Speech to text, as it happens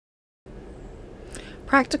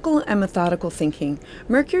Practical and methodical thinking.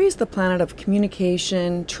 Mercury is the planet of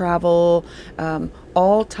communication, travel,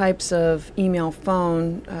 all types of email,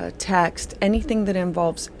 phone, text, anything that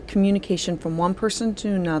involves communication from one person to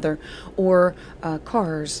another, or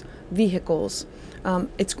cars, vehicles.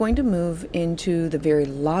 It's going to move into the very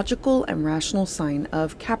logical and rational sign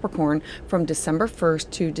of Capricorn from December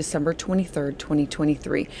 1st to December 23rd,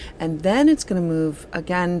 2023. And then it's going to move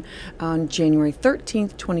again on January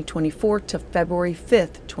 13th, 2024 to February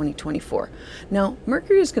 5th, 2024. Now,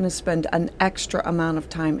 Mercury is going to spend an extra amount of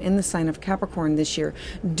time in the sign of Capricorn this year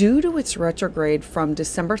due to its retrograde from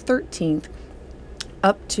December 13th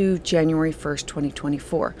up to January 1st,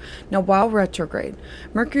 2024. Now, while retrograde,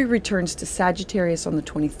 Mercury returns to Sagittarius on the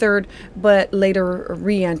 23rd, but later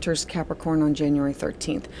re-enters Capricorn on January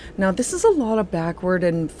 13th. Now, this is a lot of backward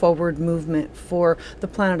and forward movement for the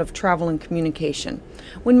planet of travel and communication.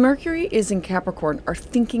 When Mercury is in Capricorn, our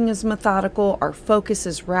thinking is methodical, our focus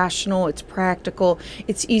is rational, it's practical,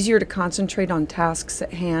 it's easier to concentrate on tasks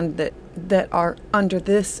at hand that are under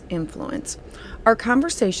this influence. Our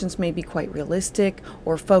conversations may be quite realistic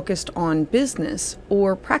or focused on business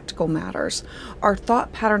or practical matters. Our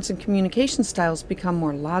thought patterns and communication styles become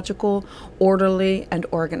more logical, orderly, and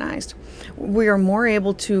organized. We are more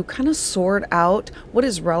able to kind of sort out what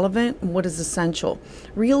is relevant and what is essential.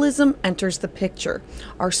 Realism enters the picture.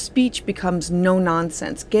 Our speech becomes no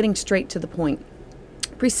nonsense, getting straight to the point.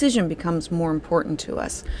 Precision becomes more important to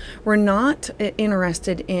us. We're not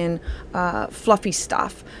interested in fluffy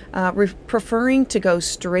stuff, preferring to go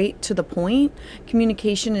straight to the point.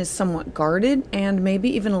 Communication is somewhat guarded and maybe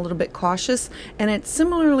even a little bit cautious, and it's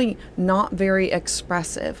similarly not very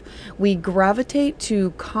expressive. We gravitate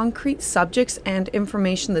to concrete subjects and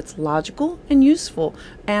information that's logical and useful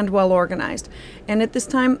and well organized. And at this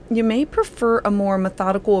time, you may prefer a more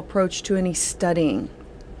methodical approach to any studying.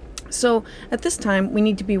 So at this time, we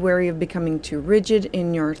need to be wary of becoming too rigid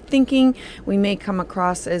in your thinking. We may come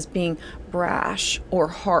across as being brash or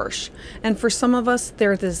harsh. And for some of us,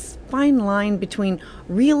 there's this fine line between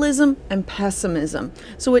realism and pessimism.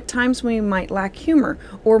 So at times we might lack humor,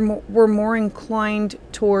 or we're more inclined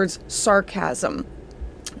towards sarcasm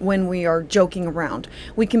when we are joking around.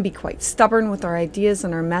 We can be quite stubborn with our ideas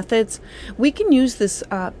and our methods. We can use this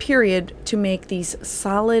period to make these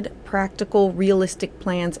solid, practical, realistic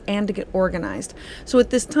plans and to get organized. So at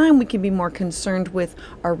this time, we can be more concerned with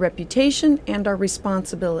our reputation and our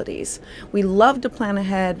responsibilities. We love to plan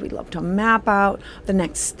ahead. We love to map out the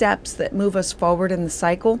next steps that move us forward in the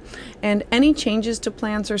cycle. And any changes to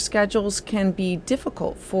plans or schedules can be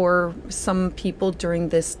difficult for some people during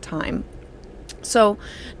this time. So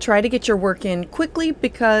try to get your work in quickly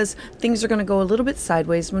because things are going to go a little bit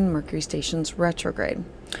sideways when Mercury stations retrograde.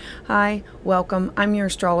 Hi, welcome. I'm your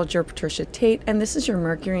astrologer, Patricia Tate, and this is your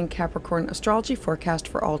Mercury and Capricorn astrology forecast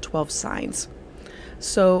for all 12 signs.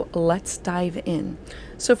 So let's dive in.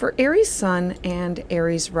 So for Aries Sun and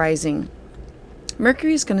Aries Rising,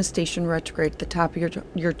 Mercury is going to station retrograde at the top of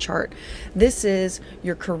your chart. This is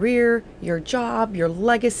your career, your job, your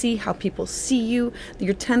legacy, how people see you.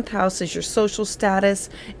 Your 10th house is your social status.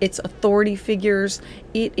 It's authority figures.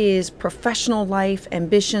 It is professional life,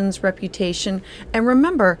 ambitions, reputation. And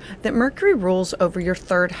remember that Mercury rules over your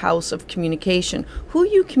 3rd house of communication, who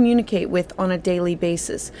you communicate with on a daily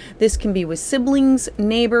basis. This can be with siblings,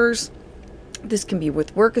 neighbors. This can be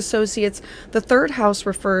with work associates. The 3rd house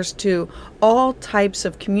refers to all types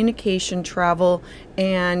of communication, travel,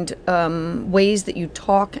 and ways that you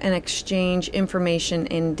talk and exchange information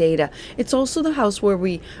and data. It's also the house where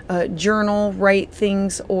we journal, write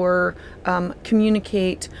things, or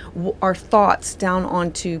communicate our thoughts down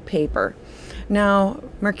onto paper. Now,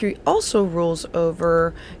 Mercury also rules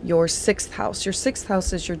over your 6th house. Your 6th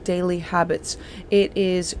house is your daily habits. It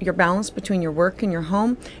is your balance between your work and your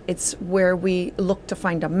home. It's where we look to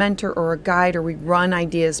find a mentor or a guide, or we run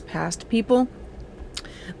ideas past people.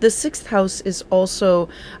 The 6th house is also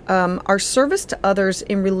our service to others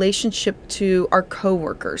in relationship to our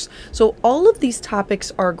co-workers. So all of these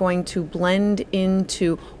topics are going to blend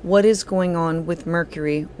into what is going on with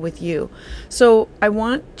Mercury with you. So I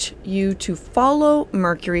want you to follow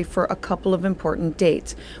Mercury for a couple of important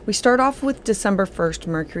dates. We start off with December 1st,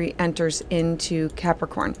 Mercury enters into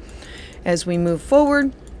Capricorn. As we move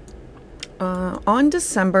forward, on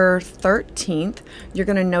December 13th, you're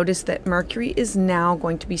going to notice that Mercury is now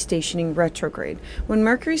going to be stationing retrograde. When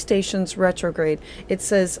Mercury stations retrograde, it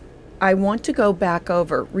says I want to go back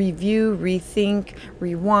over, review, rethink,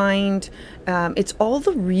 rewind. It's all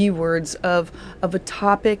the rewords of a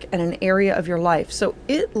topic and an area of your life. So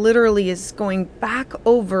it literally is going back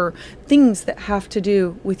over things that have to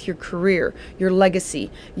do with your career, your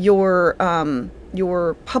legacy, your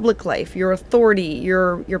public life, your authority,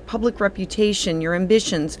 your public reputation, your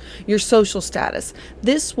ambitions, your social status.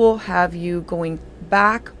 This will have you going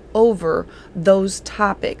back over those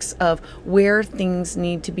topics of where things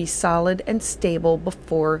need to be solid and stable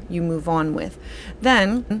before you move on with.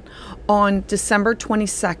 Then on December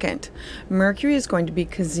 22nd, Mercury is going to be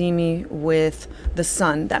cazimi with the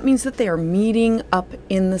sun. That means that they are meeting up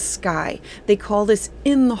in the sky. They call this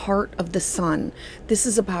in the heart of the sun. This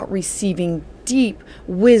is about receiving deep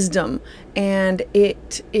wisdom, and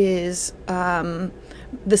it is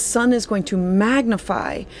the sun is going to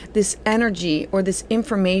magnify this energy or this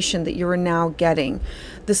information that you're now getting.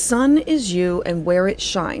 The sun is you and where it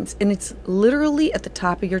shines, and it's literally at the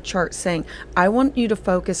top of your chart saying, I want you to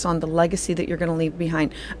focus on the legacy that you're going to leave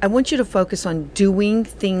behind. I want you to focus on doing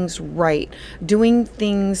things right, doing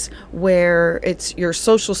things where it's your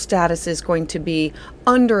social status is going to be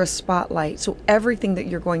under a spotlight. So everything that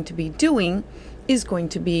you're going to be doing is going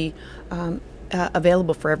to be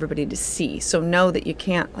available for everybody to see. So know that you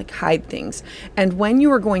can't like hide things. And when you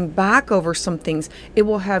are going back over some things, it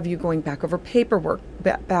will have you going back over paperwork,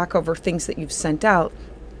 back over things that you've sent out,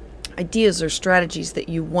 ideas or strategies that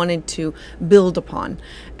you wanted to build upon.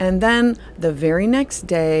 And then the very next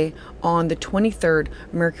day, on the 23rd,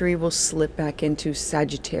 Mercury will slip back into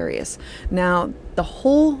Sagittarius. Now, the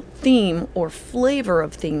whole theme or flavor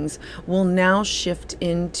of things will now shift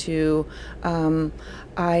into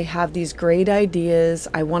I have these great ideas.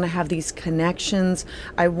 I want to have these connections.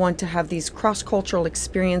 I want to have these cross-cultural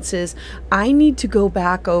experiences. I need to go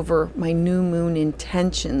back over my new moon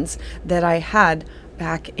intentions that I had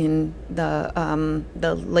back in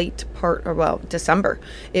the late part, or well, December.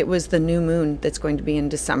 It was the new moon that's going to be in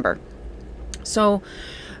December. So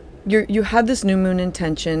you had this new moon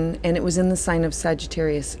intention, and it was in the sign of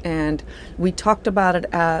Sagittarius, and we talked about it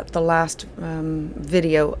at the last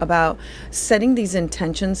video about setting these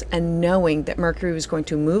intentions and knowing that Mercury was going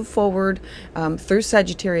to move forward through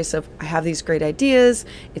Sagittarius of, I have these great ideas.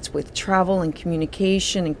 It's with travel and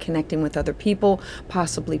communication and connecting with other people,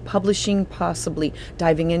 possibly publishing, possibly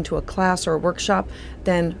diving into a class or a workshop.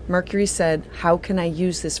 Then Mercury said, how can I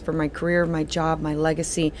use this for my career, my job, my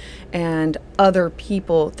legacy, and other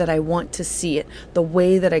people that I want to see it, the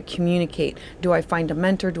way that I communicate. Do I find a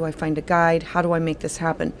mentor? Do I find a guide? How do I make this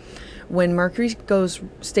happen? When Mercury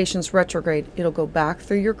stations retrograde, it'll go back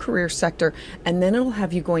through your career sector, and then it'll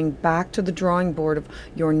have you going back to the drawing board of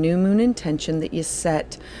your new moon intention that you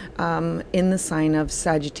set in the sign of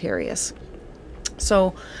Sagittarius.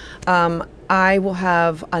 So I will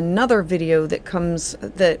have another video that comes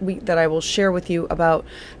that I will share with you about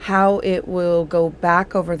how it will go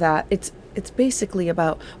back over that. It's basically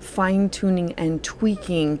about fine-tuning and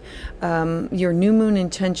tweaking your new moon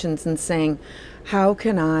intentions and saying, how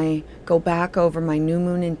can I go back over my new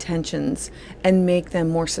moon intentions and make them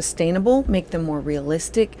more sustainable, make them more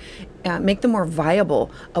realistic, make them more viable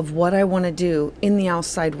of what I want to do in the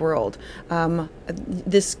outside world.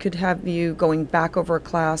 This could have you going back over a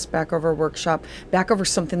class, back over a workshop, back over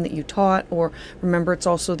something that you taught, or remember, it's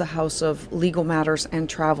also the house of legal matters and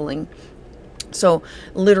traveling. So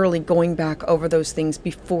literally going back over those things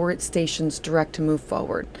before it stations direct to move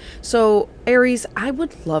forward. So Aries, I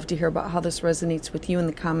would love to hear about how this resonates with you in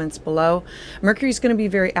the comments below. Mercury is going to be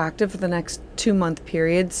very active for the next 2-month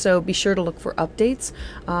period, so be sure to look for updates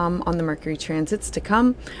on the Mercury transits to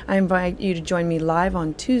come. I invite you to join me live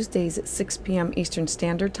on Tuesdays at 6 p.m. Eastern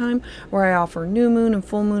Standard Time, where I offer new moon and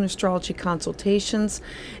full moon astrology consultations.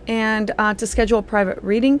 And to schedule a private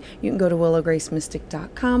reading, you can go to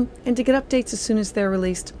willowgracemystic.com, and to get updates as soon as they're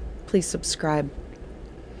released, please subscribe.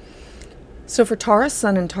 So for Taurus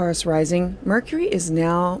Sun and Taurus Rising, Mercury is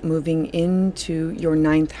now moving into your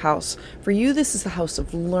 9th house. For you, this is the house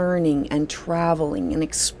of learning and traveling and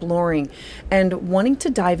exploring and wanting to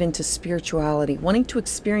dive into spirituality, wanting to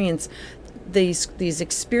experience these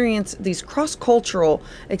cross-cultural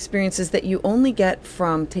experiences that you only get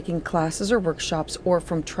from taking classes or workshops or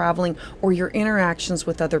from traveling or your interactions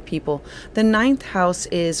with other people. The 9th house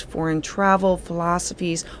is foreign travel,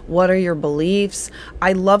 philosophies, what are your beliefs.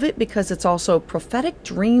 I love it because it's also prophetic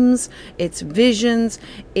dreams, it's visions,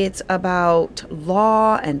 it's about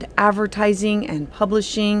law and advertising and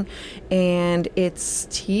publishing, and it's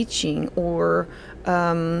teaching or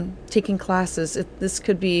taking classes. This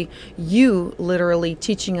could be you literally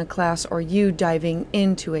teaching a class or you diving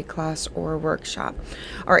into a class or a workshop.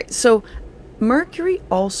 All right, so Mercury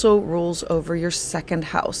also rules over your second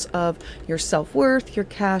house of your self-worth, your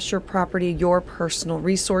cash, your property, your personal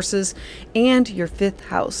resources, and your fifth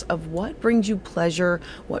house of what brings you pleasure,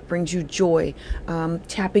 what brings you joy,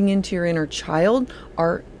 tapping into your inner child,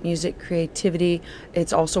 art, music, creativity.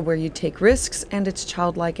 It's also where you take risks, and it's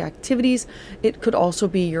childlike activities. It could also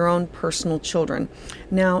be your own personal children.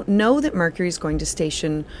 Now, know that Mercury is going to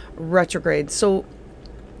station retrograde. So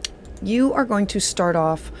you are going to start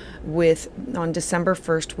off with, on December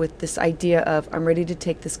 1st, with this idea of, I'm ready to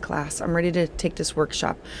take this class. I'm ready to take this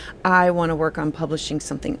workshop. I want to work on publishing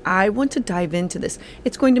something. I want to dive into this.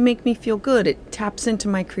 It's going to make me feel good. It taps into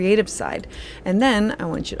my creative side. And then I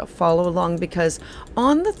want you to follow along, because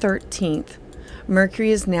on the 13th, Mercury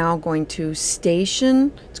is now going to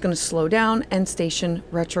station, it's going to slow down and station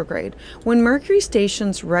retrograde. When Mercury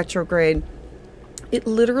stations retrograde, it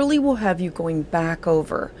literally will have you going back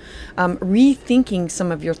over, rethinking some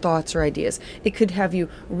of your thoughts or ideas. It could have you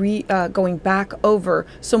going back over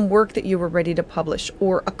some work that you were ready to publish,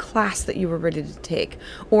 or a class that you were ready to take,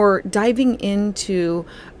 or diving into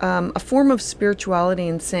a form of spirituality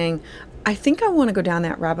and saying, I think I want to go down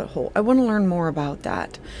that rabbit hole. I want to learn more about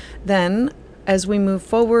that. Then, as we move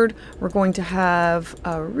forward, we're going to have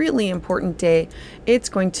a really important day. It's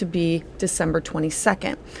going to be December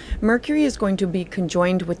 22nd. Mercury is going to be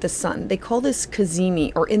conjoined with the sun. They call this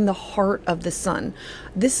cazimi, or in the heart of the sun.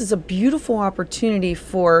 This is a beautiful opportunity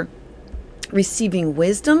for receiving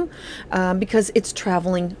wisdom, because it's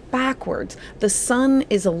traveling backwards. The sun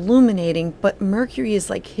is illuminating, but Mercury is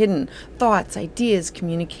like hidden thoughts, ideas,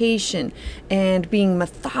 communication, and being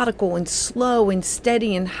methodical and slow and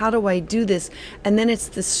steady. And how do I do this? And then it's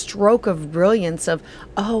the stroke of brilliance of,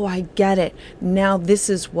 oh, I get it. Now this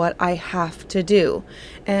is what I have to do.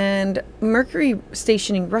 And Mercury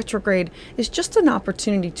stationing retrograde is just an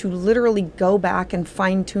opportunity to literally go back and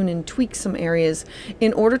fine tune and tweak some areas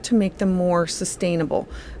in order to make them more sustainable.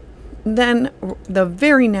 Then the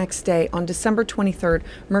very next day, on December 23rd,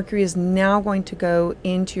 Mercury is now going to go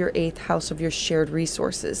into your 8th house of your shared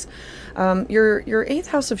resources. Your 8th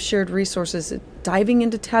house of shared resources, diving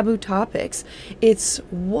into taboo topics. It's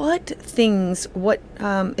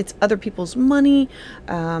it's other people's money,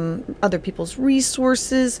 other people's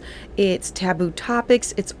resources. It's taboo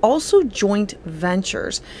topics. It's also joint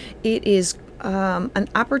ventures. It is an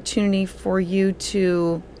opportunity for you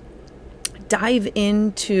to dive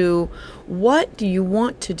into what do you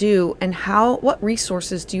want to do, and what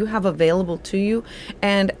resources do you have available to you,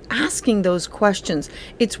 and asking those questions.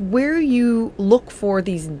 It's where you look for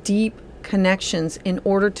these deep connections in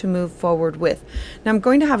order to move forward with. Now, I'm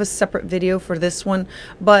going to have a separate video for this one,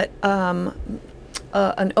 but an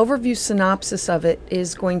overview synopsis of it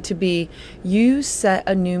is going to be, you set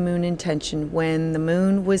a new moon intention when the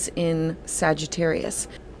moon was in Sagittarius.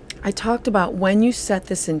 I talked about when you set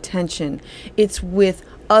this intention, it's with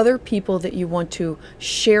other people that you want to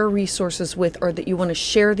share resources with, or that you want to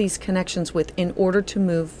share these connections with in order to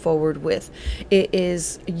move forward with. It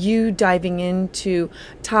is you diving into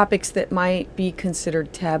topics that might be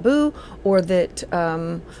considered taboo, or that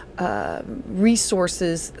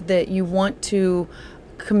resources that you want to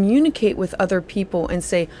communicate with other people and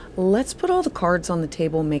say, let's put all the cards on the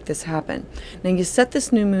table and make this happen. Now, you set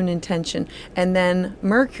this new moon intention, and then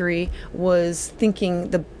Mercury was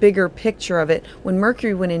thinking the bigger picture of it. When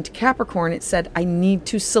Mercury went into Capricorn, it said, I need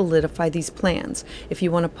to solidify these plans. If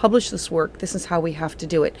you want to publish this work, this is how we have to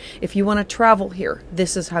do it. If you want to travel here,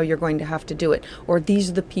 this is how you're going to have to do it. Or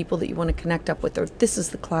these are the people that you want to connect up with, or this is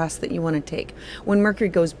the class that you want to take. When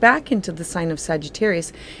Mercury goes back into the sign of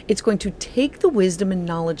Sagittarius, it's going to take the wisdom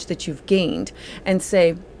and knowledge that you've gained and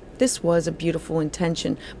say, this was a beautiful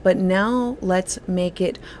intention, but now let's make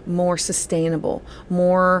it more sustainable,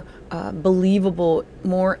 more believable,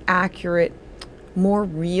 more accurate, more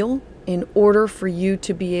real, in order for you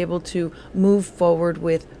to be able to move forward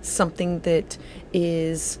with something that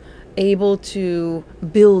is able to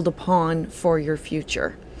build upon for your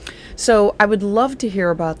future. So I would love to hear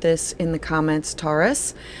about this in the comments,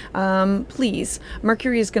 Taurus. Please,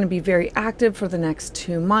 Mercury is going to be very active for the next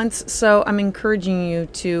 2 months, so I'm encouraging you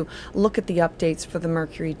to look at the updates for the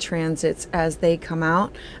Mercury transits as they come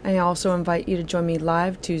out. I also invite you to join me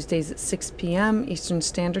live Tuesdays at 6 p.m. Eastern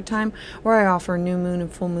Standard Time, where I offer new moon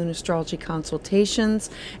and full moon astrology consultations.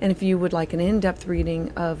 And if you would like an in-depth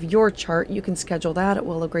reading of your chart, you can schedule that at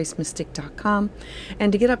willowgracemystic.com.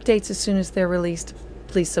 And to get updates as soon as they're released,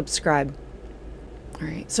 please subscribe. All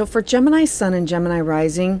right, so for Gemini Sun and Gemini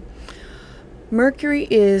Rising, Mercury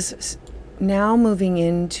is now moving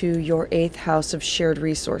into your 8th house of shared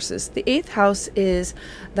resources. The 8th house is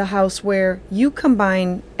the house where you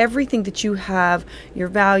combine everything that you have, your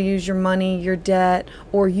values, your money, your debt,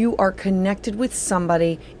 or you are connected with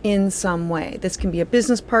somebody in some way. This can be a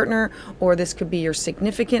business partner, or this could be your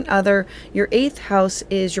significant other. Your 8th house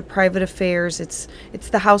is your private affairs. It's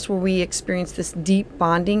the house where we experience this deep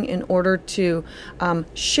bonding in order to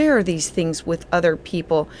share these things with other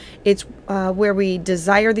people. It's where we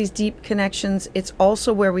desire these deep connections. It's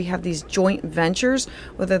also where we have these joint ventures,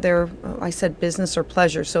 whether they're, I said, business or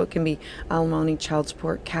pleasure. So it can be alimony, child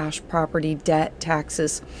support, cash, property, debt,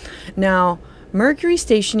 taxes. Now, Mercury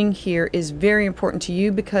stationing here is very important to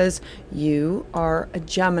you because you are a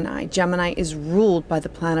Gemini. Gemini is ruled by the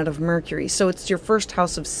planet of Mercury. So it's your first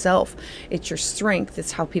house of self. It's your strength.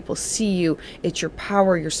 It's how people see you. It's your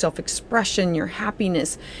power, your self-expression, your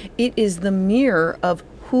happiness. It is the mirror of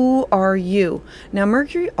who are you? Now,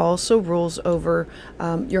 Mercury also rules over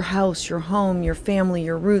your house, your home, your family,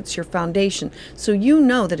 your roots, your foundation. So you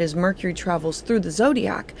know that as Mercury travels through the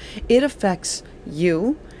zodiac, it affects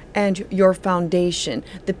you and your foundation,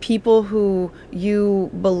 the people who you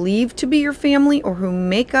believe to be your family or who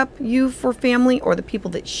make up you for family, or the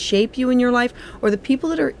people that shape you in your life, or the people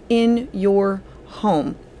that are in your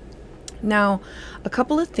home. Now, a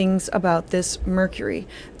couple of things about this Mercury.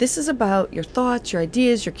 This is about your thoughts, your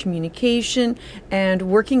ideas, your communication, and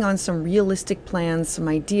working on some realistic plans, some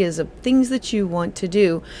ideas of things that you want to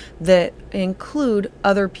do that include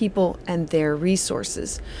other people and their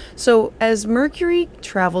resources. So as Mercury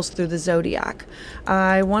travels through the zodiac,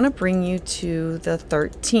 I want to bring you to the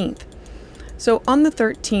 13th. So on the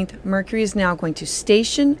 13th, Mercury is now going to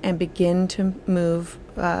station and begin to move.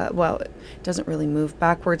 Well, it doesn't really move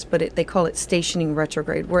backwards, but they call it stationing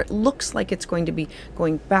retrograde, where it looks like it's going to be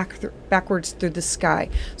going backwards through the sky.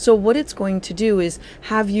 So what it's going to do is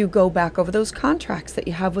have you go back over those contracts that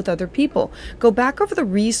you have with other people. Go back over the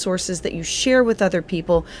resources that you share with other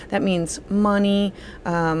people. That means money,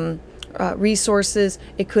 resources.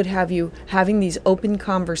 It could have you having these open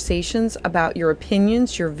conversations about your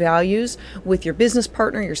opinions, your values with your business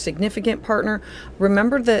partner, your significant partner.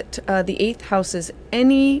 Remember that the 8th house is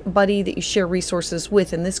anybody that you share resources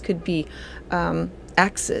with, and this could be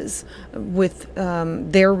exes with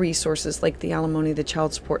their resources, like the alimony, the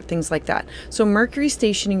child support, things like that. So Mercury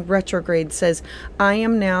stationing retrograde says, I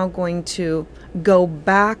am now going to go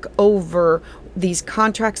back over these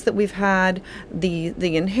contracts that we've had,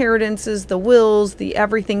 the inheritances, the wills, the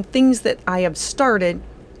everything, things that I have started,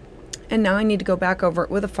 and now I need to go back over it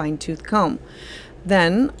with a fine-tooth comb.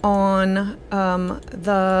 Then on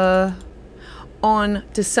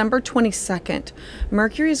December 22nd,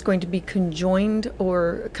 Mercury is going to be conjunct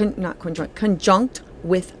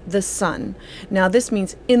with the sun. Now this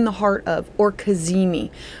means in the heart of, or cazimi.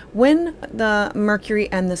 When the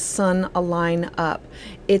Mercury and the sun align up,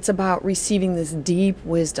 it's about receiving this deep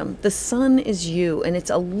wisdom. The sun is you, and it's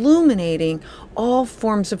illuminating all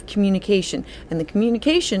forms of communication, and the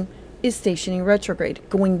communication is stationing retrograde,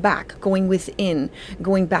 going back, going within,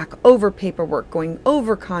 going back over paperwork, going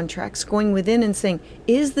over contracts, going within and saying,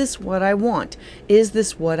 is this what I want? Is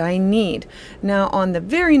this what I need? Now, on the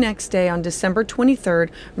very next day, on December 23rd,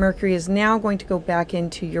 Mercury is now going to go back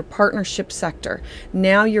into your partnership sector.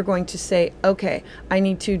 Now you're going to say, okay, I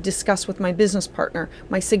need to discuss with my business partner,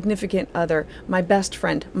 my significant other, my best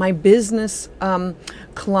friend, my business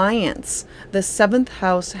clients. The 7th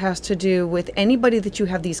house has to do with anybody that you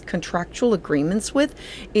have these contractual agreements with.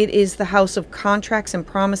 It is the house of contracts and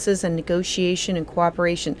promises and negotiation and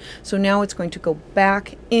cooperation. So now it's going to go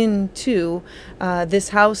back into this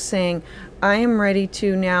house saying, I am ready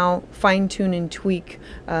to now fine-tune and tweak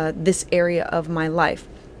this area of my life.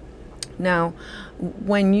 Now,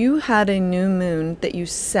 when you had a new moon that you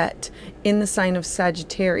set in the sign of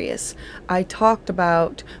Sagittarius, I talked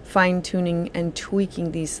about fine-tuning and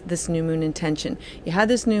tweaking this new moon intention. You had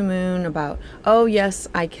this new moon about, oh yes,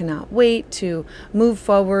 I cannot wait to move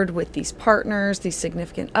forward with these partners, these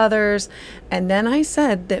significant others. And then I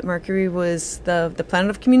said that Mercury was the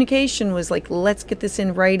planet of communication, was like, let's get this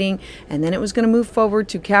in writing. And then it was going to move forward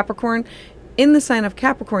to Capricorn. In the sign of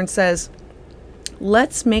Capricorn says,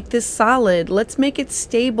 let's make this solid. Let's make it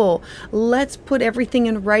stable. Let's put everything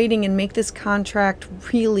in writing and make this contract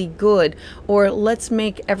really good. Or let's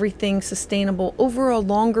make everything sustainable over a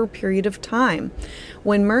longer period of time.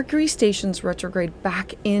 When Mercury stations retrograde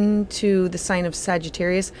back into the sign of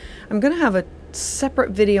Sagittarius, I'm going to have a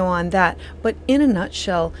separate video on that, but in a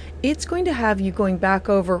nutshell, it's going to have you going back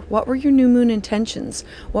over what were your new moon intentions,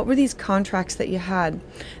 what were these contracts that you had.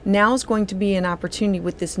 Now is going to be an opportunity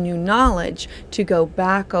with this new knowledge to go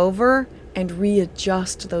back over and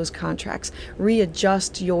readjust those contracts,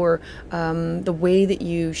 readjust your the way that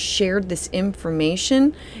you shared this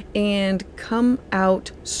information, and come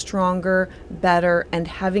out stronger, better, and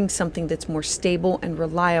having something that's more stable and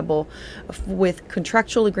reliable with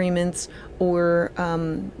contractual agreements or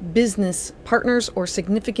business partners or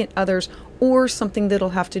significant others, or something that'll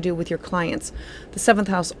have to do with your clients. The 7th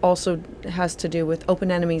house also has to do with open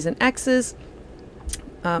enemies and exes.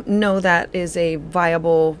 Know that is a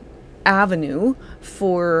viable avenue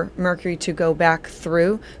for Mercury to go back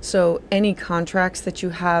through. So any contracts that you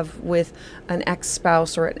have with an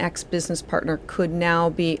ex-spouse or an ex-business partner could now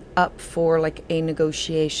be up for like a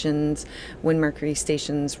negotiations when Mercury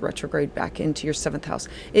stations retrograde back into your 7th house.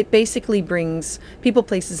 It basically brings people,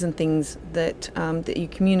 places, and things that that you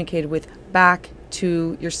communicated with back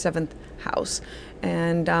to your 7th house.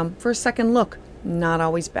 And for a second look, not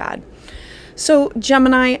always bad. So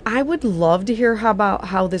Gemini, I would love to hear about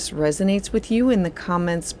how this resonates with you in the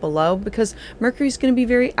comments below, because Mercury is going to be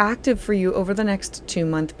very active for you over the next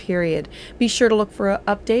 2-month period. Be sure to look for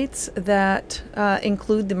updates that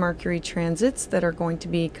include the Mercury transits that are going to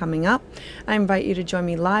be coming up. I invite you to join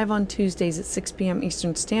me live on Tuesdays at 6 p.m.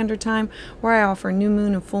 Eastern Standard Time, where I offer new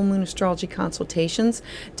moon and full moon astrology consultations.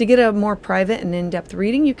 To get a more private and in-depth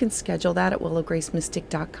reading, you can schedule that at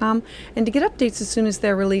willowgracemystic.com. And to get updates as soon as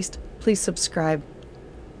they're released, please subscribe.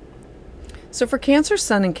 So for Cancer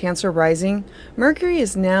Sun and Cancer Rising, Mercury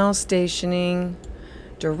is now stationing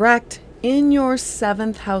direct in your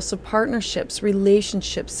 7th house of partnerships,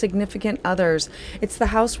 relationships, significant others. It's the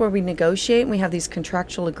house where we negotiate and we have these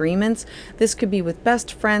contractual agreements. This could be with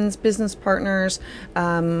best friends, business partners,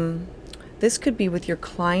 this could be with your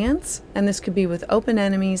clients, and this could be with open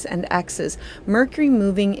enemies and exes. Mercury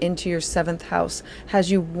moving into your 7th house has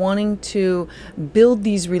you wanting to build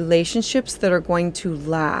these relationships that are going to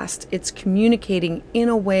last. It's communicating in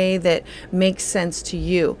a way that makes sense to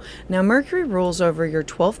you. Now, Mercury rules over your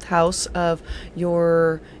 12th house of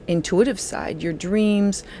your intuitive side, your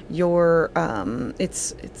dreams, your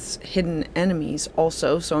it's hidden enemies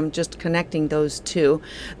also, so I'm just connecting those two.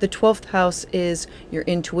 The 12th house is your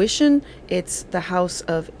intuition. It's the house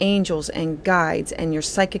of angels and guides and your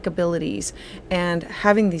psychic abilities and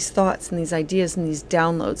having these thoughts and these ideas and these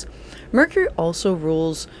downloads. Mercury also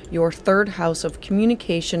rules your 3rd house of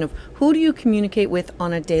communication, of who do you communicate with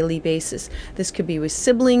on a daily basis. This could be with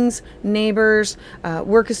siblings, neighbors,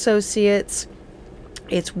 work associates.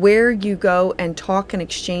 It's where you go and talk and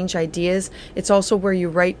exchange ideas. It's also where you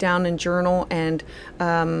write down and journal and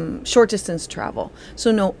short distance travel.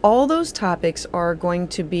 So no, all those topics are going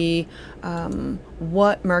to be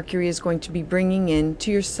what Mercury is going to be bringing in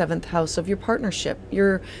to your 7th house of your partnership,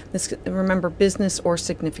 remember, business or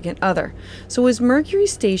significant other. So as Mercury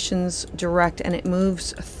stations direct and it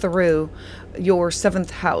moves through your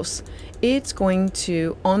 7th house, it's going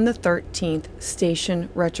to, on the 13th, station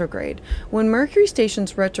retrograde. When Mercury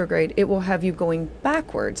stations retrograde, it will have you going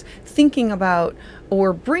backwards, thinking about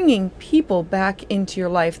or bringing people back into your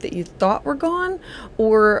life that you thought were gone,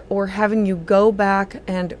 or having you go back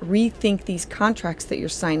and rethink these contracts that you're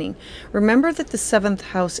signing. Remember that the 7th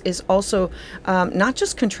house is also not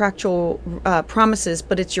just contractual promises,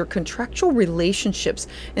 but it's your contractual relationships.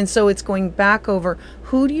 And so it's going back over,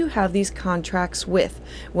 who do you have these contracts with,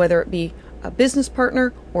 whether it be a business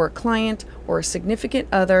partner or a client or a significant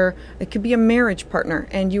other. It could be a marriage partner,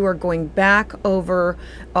 and you are going back over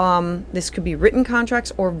this could be written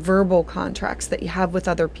contracts or verbal contracts that you have with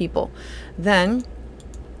other people. Then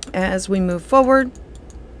as we move forward,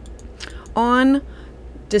 on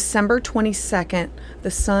December 22nd,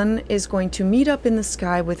 the sun is going to meet up in the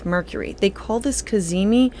sky with Mercury. They call this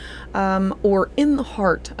Cazimi, or in the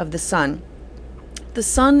heart of the sun. The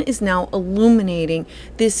sun is now illuminating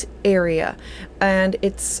this area, and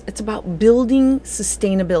it's about building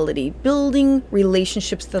sustainability, building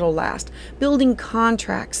relationships that'll last, building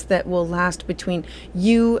contracts that will last between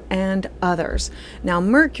you and others. Now,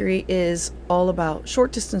 Mercury is all about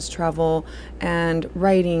short distance travel and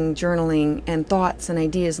writing, journaling, and thoughts and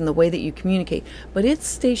ideas and the way that you communicate, but it's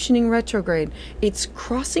stationing retrograde. It's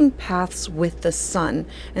crossing paths with the sun,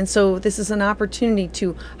 and so this is an opportunity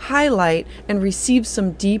to highlight and receive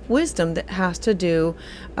some deep wisdom that has to do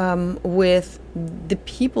with the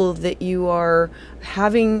people that you are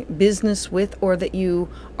having business with or that you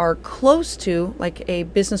are close to, like a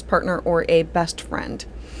business partner or a best friend.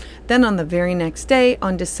 Then on the very next day,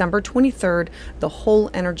 on December 23rd, the whole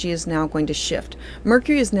energy is now going to shift.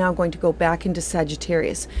 Mercury is now going to go back into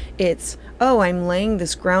Sagittarius. It's, oh, I'm laying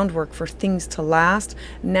this groundwork for things to last.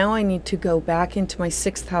 Now I need to go back into my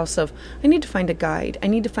 6th house of, I need to find a guide. I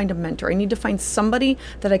need to find a mentor. I need to find somebody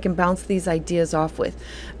that I can bounce these ideas off with.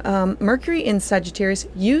 Mercury in Sagittarius,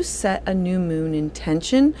 you set a new moon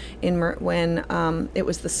intention when it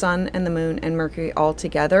was the sun and the moon and Mercury all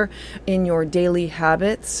together in your daily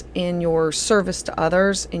habits, in your service to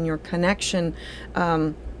others, in your connection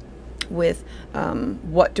with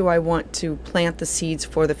what do I want to plant the seeds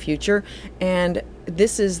for the future. And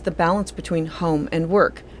this is the balance between home and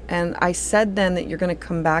work. And I said then that you're going to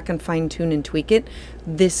come back and fine tune and tweak it.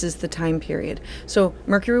 This is the time period. So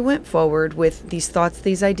Mercury went forward with these thoughts,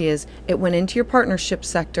 these ideas. It went into your partnership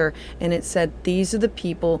sector and it said, these are the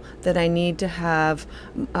people that I need to have,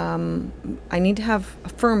 a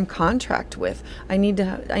firm contract with. I need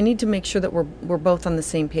to make sure that we're both on the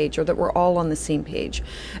same page, or that we're all on the same page.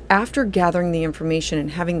 After gathering the information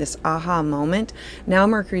and having this aha moment, now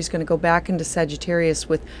Mercury is going to go back into Sagittarius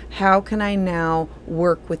with, how can I now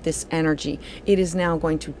work with this energy? It is now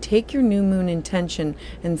going to take your new moon intention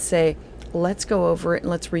and say, let's go over it and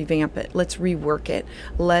let's revamp it. Let's rework it.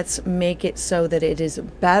 Let's make it so that it is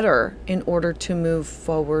better in order to move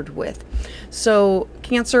forward with. So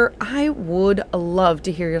Cancer, I would love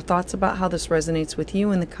to hear your thoughts about how this resonates with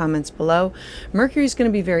you in the comments below. Mercury is going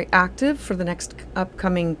to be very active for the next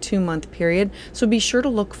upcoming 2-month period. So be sure to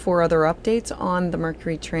look for other updates on the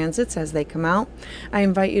Mercury transits as they come out. I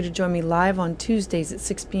invite you to join me live on Tuesdays at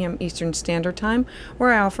 6 p.m. Eastern Standard Time,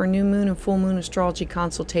 where I offer new moon and full moon astrology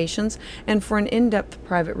consultations. And for an in-depth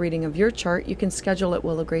private reading of your chart, you can schedule at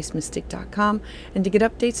willowgracemystic.com. And to get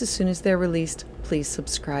updates as soon as they're released, please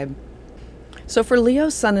subscribe. So for Leo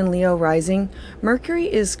Sun and Leo Rising, Mercury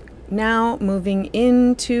is now moving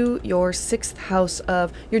into your 6th house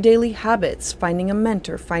of your daily habits, finding a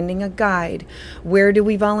mentor, finding a guide. Where do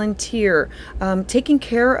we volunteer? Taking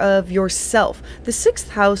care of yourself. The 6th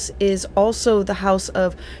house is also the house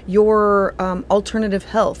of your alternative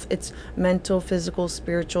health. It's mental, physical,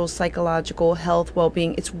 spiritual, psychological health,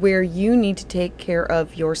 well-being. It's where you need to take care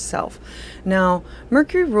of yourself. Now,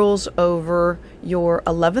 Mercury rules over your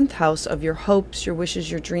 11th house of your hopes, your wishes,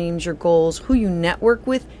 your dreams, your goals, who you network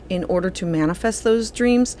with in order to manifest those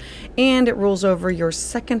dreams. And it rules over your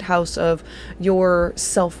 2nd house of your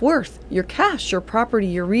self-worth, your cash, your property,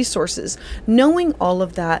 your resources. Knowing all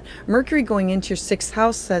of that, Mercury going into your 6th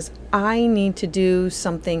house says, I need to do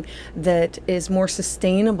something that is more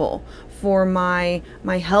sustainable for my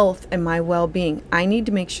health and my well-being. I need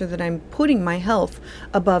to make sure that I'm putting my health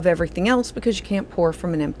above everything else, because you can't pour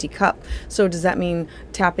from an empty cup. So does that mean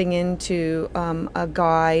tapping into a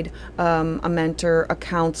guide, a mentor, a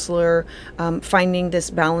counselor, finding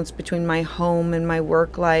this balance between my home and my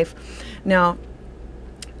work life? Now,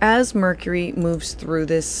 as Mercury moves through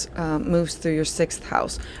this, moves through your 6th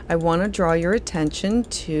house, I want to draw your attention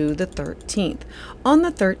to the 13th. On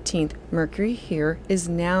the 13th, Mercury here is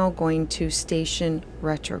now going to station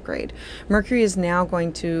retrograde. Mercury is now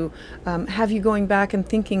going to have you going back and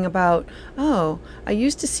thinking about, oh, I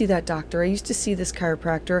used to see that doctor. I used to see this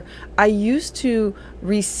chiropractor. I used to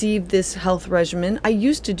receive this health regimen. I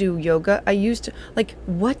used to do yoga. I used to, like,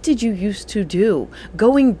 what did you used to do?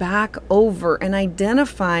 Going back over and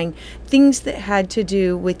identifying things that had to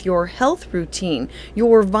do with your health routine,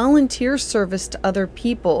 your volunteer service to other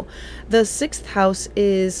people. The 6th house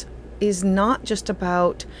is not just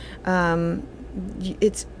about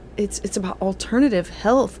it's about alternative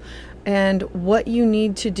health and what you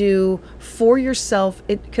need to do for yourself.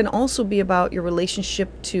 It can also be about your relationship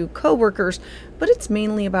to coworkers, but it's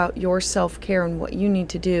mainly about your self-care and what you need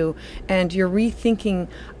to do. And you're rethinking,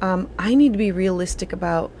 I need to be realistic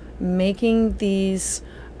about making these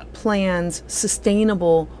plans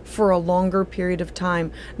sustainable for a longer period of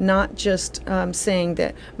time, not just saying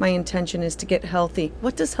that my intention is to get healthy.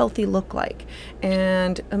 What does healthy look like?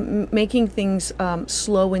 And making things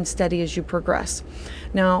slow and steady as you progress.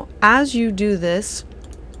 Now, as you do this,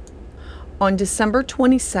 on December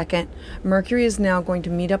 22nd, Mercury is now going to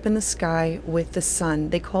meet up in the sky with the sun.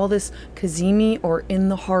 They call this Cazimi, or in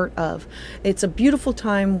the heart of. It's a beautiful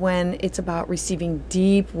time when it's about receiving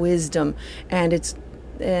deep wisdom, and it's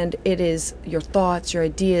and it is your thoughts, your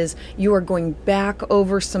ideas. You are going back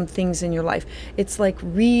over some things in your life. It's like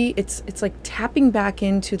it's like tapping back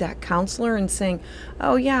into that counselor and saying,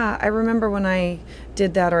 oh yeah, I remember when I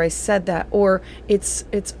did that, or I said that, or it's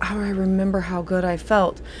oh, I remember how good I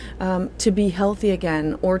felt to be healthy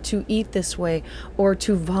again, or to eat this way, or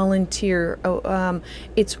to volunteer.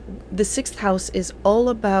 It's the sixth house is all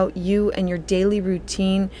about you and your daily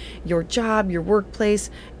routine, your job, your workplace,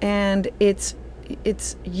 and it's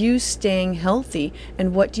you staying healthy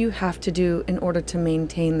and what do you have to do in order to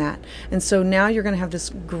maintain that. And so now you're going to have this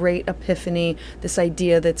great epiphany, this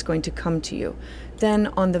idea that's going to come to you. Then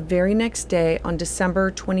on the very next day, on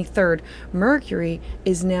December 23rd, Mercury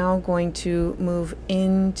is now going to move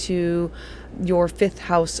into your fifth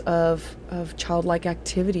house of childlike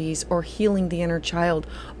activities, or healing the inner child,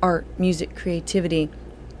 art, music, creativity.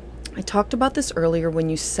 I talked about this earlier when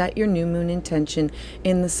you set your new moon intention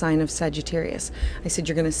in the sign of Sagittarius. I said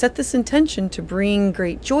you're going to set this intention to bring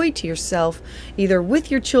great joy to yourself, either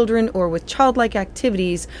with your children or with childlike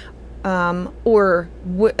activities, or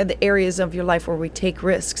the areas of your life where we take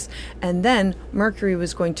risks. And then Mercury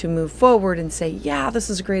was going to move forward and say, yeah, this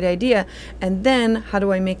is a great idea. And then how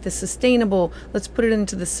do I make this sustainable? Let's put it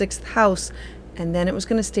into the sixth house. And then it was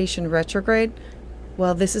going to station retrograde.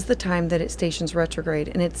 Well, this is the time that it stations retrograde,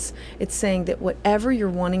 and it's saying that whatever you're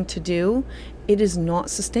wanting to do, it is not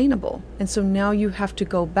sustainable. And so now you have to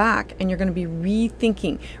go back, and you're going to be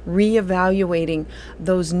rethinking, reevaluating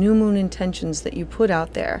those new moon intentions that you put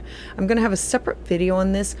out there. I'm going to have a separate video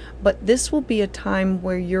on this, but this will be a time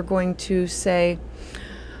where you're going to say,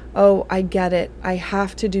 oh, I get it. I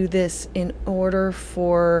have to do this in order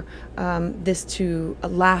for this to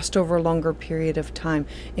last over a longer period of time.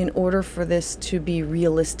 In order for this to be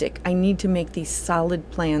realistic, I need to make these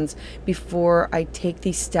solid plans before I take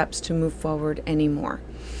these steps to move forward anymore.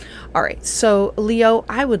 All right, so Leo,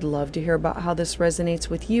 I would love to hear about how this resonates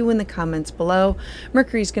with you in the comments below.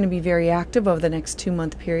 Mercury is going to be very active over the next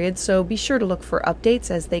 2-month period, so be sure to look for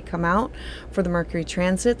updates as they come out for the Mercury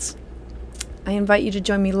transits. I invite you to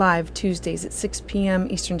join me live Tuesdays at 6 p.m.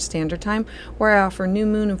 Eastern Standard Time, where I offer new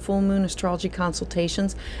moon and full moon astrology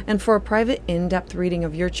consultations. And for a private in-depth reading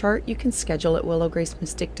of your chart, you can schedule at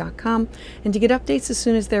willowgracemystic.com. And to get updates as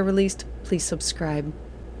soon as they're released, please subscribe.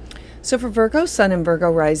 So for Virgo Sun and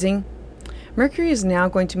Virgo Rising, Mercury is now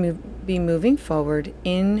going to be moving forward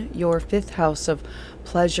in your fifth house of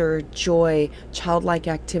pleasure, joy, childlike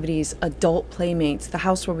activities, adult playmates, the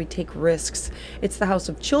house where we take risks. It's the house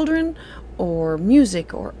of children, or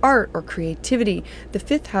music, or art, or creativity. The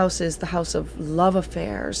fifth house is the house of love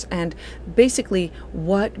affairs, and basically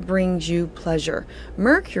what brings you pleasure.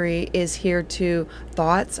 Mercury is here to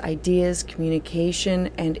thoughts, ideas, communication,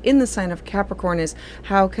 and in the sign of Capricorn is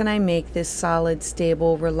how can I make this solid,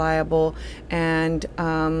 stable, reliable, and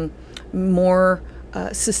more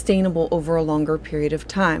sustainable over a longer period of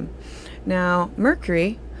time. Now,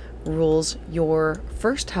 Mercury rules your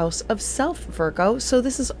first house of self, Virgo. So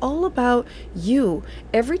this is all about you.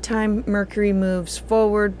 Every time Mercury moves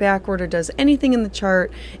forward, backward, or does anything in the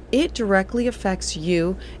chart, it directly affects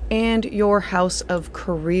you and your house of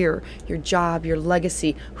career, your job, your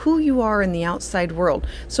legacy, who you are in the outside world.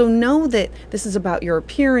 So know that this is about your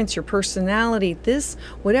appearance, your personality. This,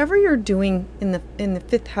 whatever you're doing in the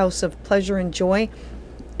fifth house of pleasure and joy,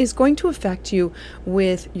 is going to affect you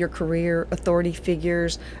with your career, authority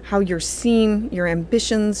figures, how you're seen, your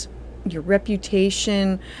ambitions, your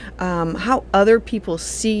reputation, how other people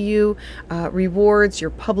see you, rewards, your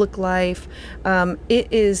public life. It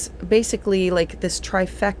is basically like this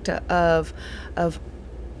trifecta of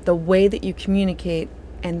the way that you communicate.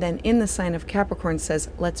 And then in the sign of Capricorn says,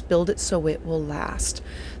 let's build it so it will last.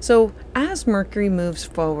 So as Mercury moves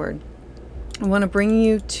forward, I want to bring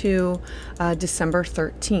you to December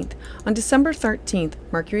 13th. On December 13th,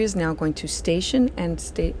 Mercury is now going to station and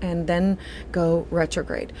then go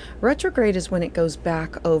retrograde. Retrograde is when it goes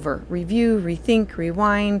back over. Review, rethink,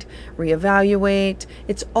 rewind, reevaluate.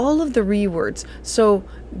 It's all of the rewords. So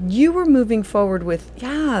you were moving forward with,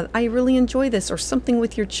 yeah, I really enjoy this, or something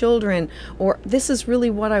with your children, or this is really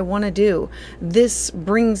what I want to do. This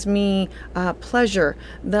brings me pleasure.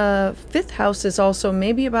 The fifth house is also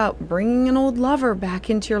maybe about bringing an old lover back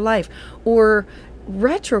into your life, or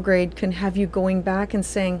retrograde can have you going back and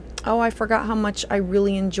saying, oh, I forgot how much I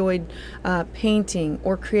really enjoyed painting,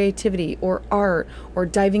 or creativity, or art, or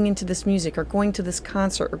diving into this music, or going to this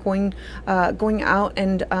concert, or going out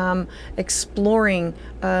and exploring.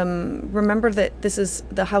 Remember that this is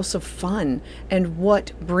the house of fun and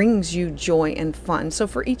what brings you joy and fun. So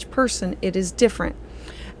for each person, it is different.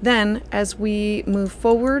 Then as we move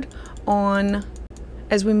forward on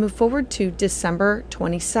as we move forward to December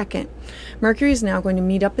 22nd, Mercury is now going to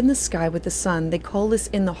meet up in the sky with the sun. They call this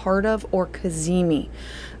in the heart of, or cazimi.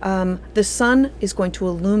 The sun is going to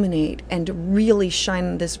illuminate and really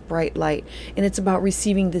shine this bright light. And it's about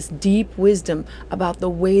receiving this deep wisdom about the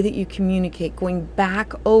way that you communicate, going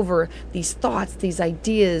back over these thoughts, these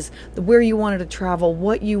ideas, where you wanted to travel,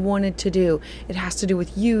 what you wanted to do. It has to do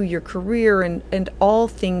with you, your career, and all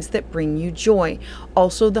things that bring you joy.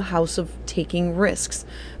 Also the house of taking risks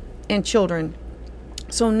and children.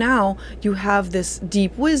 So now you have this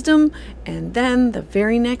deep wisdom, and then the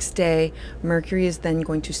very next day, Mercury is then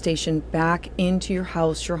going to station back into your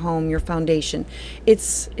house, your home, your foundation.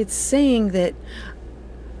 It's saying that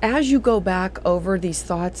as you go back over these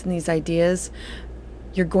thoughts and these ideas,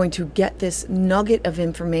 you're going to get this nugget of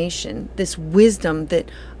information, this wisdom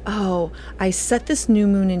that, oh, I set this new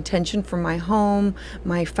moon intention for my home,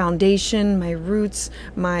 my foundation, my roots,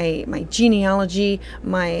 my genealogy,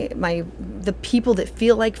 the people that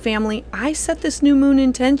feel like family. I set this new moon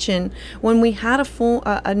intention when we had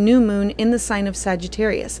a new moon in the sign of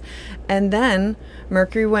Sagittarius. And then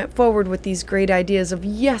Mercury went forward with these great ideas of,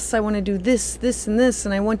 yes, I want to do this, this, and this,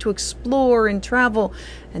 and I want to explore and travel.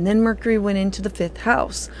 And then Mercury went into the 5th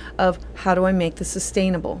house of, how do I make this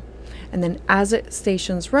sustainable? And then as it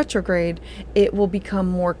stations retrograde, it will become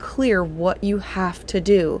more clear what you have to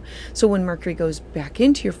do. So when Mercury goes back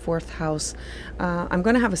into your 4th house, I'm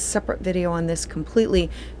going to have a separate video on this completely.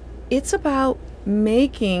 It's about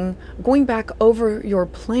going back over your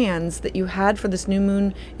plans that you had for this new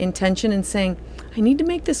moon intention and saying, I need to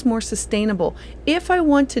make this more sustainable. If I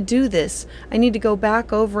want to do this, I need to go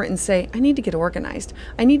back over it and say, I need to get organized.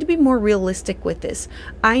 I need to be more realistic with this.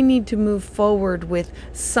 I need to move forward with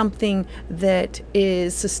something that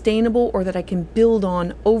is sustainable or that I can build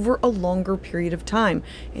on over a longer period of time.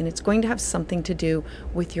 And it's going to have something to do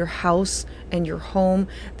with your house and your home.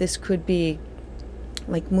 This could be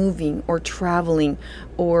like moving or traveling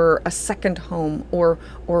or a second home or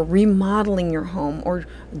remodeling your home, or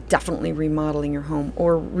definitely remodeling your home,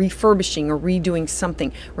 or refurbishing or redoing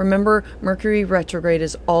something. Remember, Mercury retrograde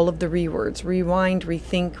is all of the rewords: rewind,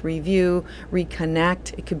 rethink, review,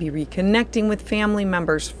 reconnect. It could be reconnecting with family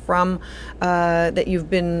members from that you've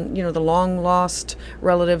been, the long lost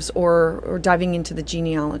relatives, or diving into the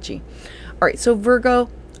genealogy. All right, so Virgo,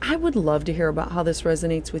 I would love to hear about how this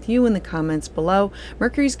resonates with you in the comments below.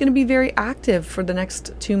 Mercury is going to be very active for the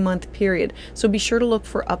next 2-month period, so be sure to look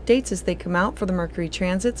for updates as they come out for the Mercury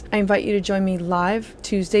transits. I invite you to join me live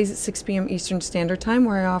Tuesdays at 6 p.m. Eastern Standard Time,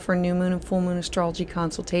 where I offer new moon and full moon astrology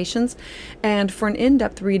consultations. And for an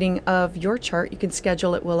in-depth reading of your chart, you can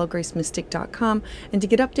schedule at willowgracemystic.com. And to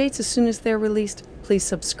get updates as soon as they're released, please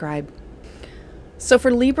subscribe. So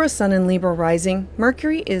for Libra Sun and Libra Rising,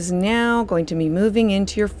 Mercury is now going to be moving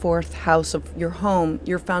into your 4th house of your home,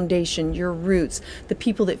 your foundation, your roots, the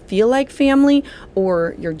people that feel like family,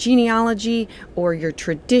 or your genealogy, or your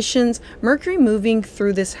traditions. Mercury moving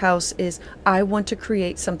through this house is, I want to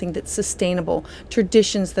create something that's sustainable,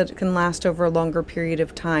 traditions that can last over a longer period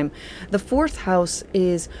of time. The 4th house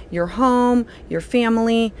is your home, your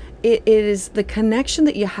family. It is the connection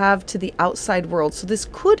that you have to the outside world. So this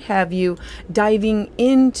could have you diving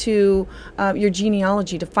into your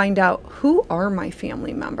genealogy to find out, who are my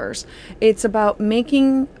family members. It's about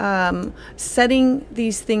setting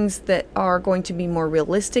these things that are going to be more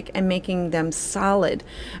realistic and making them solid.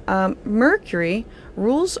 Mercury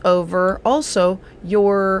rules over also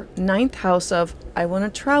your 9th house of, I want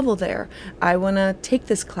to travel there. I want to take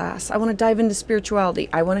this class. I want to dive into spirituality.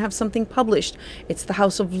 I want to have something published. It's the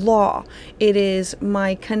house of law. It is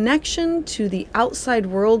my connection to the outside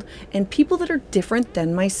world and people that are different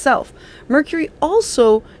than myself. Mercury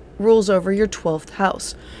also rules over your 12th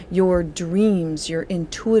house, your dreams, your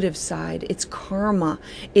intuitive side. It's karma.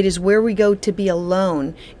 It is where we go to be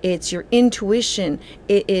alone. It's your intuition.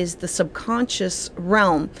 It is the subconscious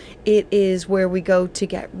realm. It is where we go to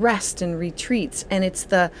get rest and retreats. And it's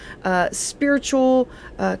the spiritual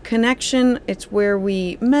connection. It's where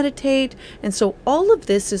we meditate. And so all of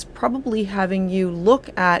this is probably having you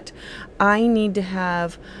look at, I need to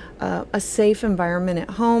have a safe environment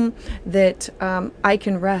at home that I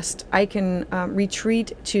can rest, I can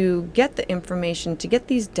retreat to get the information, to get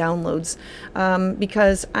these downloads,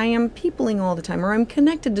 because I am peopling all the time, or I'm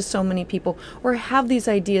connected to so many people, or I have these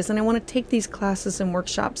ideas and I want to take these classes and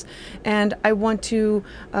workshops, and I want to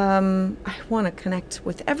connect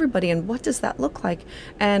with everybody. And what does that look like?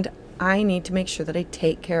 And I need to make sure that I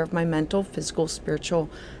take care of my mental, physical, spiritual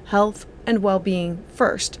health and well-being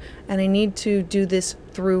first. And I need to do this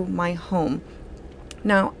through my home.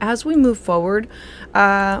 Now, as we move forward,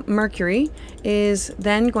 Mercury is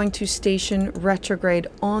then going to station retrograde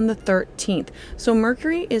on the 13th. So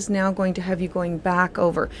Mercury is now going to have you going back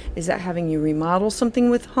over. Is that having you remodel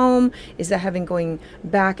something with home? Is that having going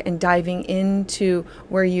back and diving into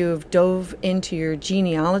where you've dove into your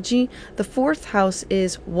genealogy? The 4th house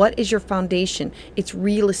is, what is your foundation? It's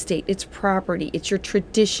real estate, it's property, it's your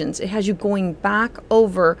traditions. It has you going back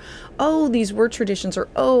over, oh, these were traditions, or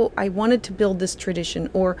oh, I wanted to build this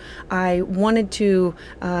tradition, or I wanted to,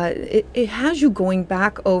 it has you going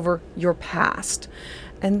back over your past.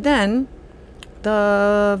 And then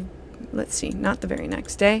let's see, not the very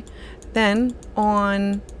next day, then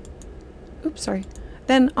on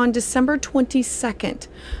December 22nd,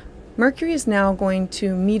 Mercury is now going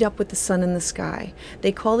to meet up with the sun in the sky.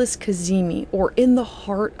 They call this Cazimi, or in the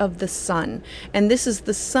heart of the sun. And this is,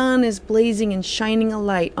 the sun is blazing and shining a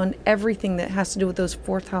light on everything that has to do with those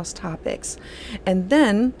 4th house topics. And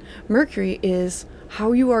then Mercury is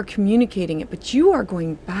how you are communicating it, but you are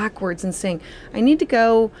going backwards and saying, I need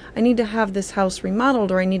to have this house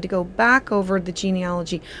remodeled, or I need to go back over the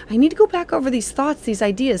genealogy. I need to go back over these thoughts, these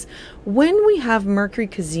ideas. When we have Mercury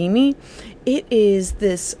Cazimi, it is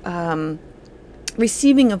this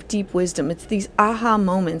receiving of deep wisdom. It's these aha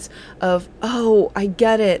moments of, oh, I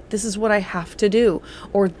get it. This is what I have to do,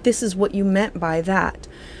 or this is what you meant by that.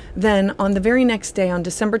 Then on the very next day, on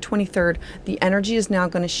December 23rd, the energy is now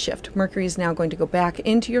going to shift. Mercury is now going to go back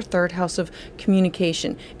into your 3rd house of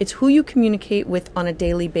communication. It's who you communicate with on a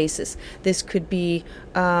daily basis. This could be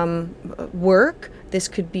work. This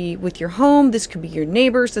could be with your home. This could be your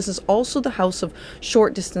neighbors. This is also the house of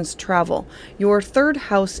short distance travel. Your 3rd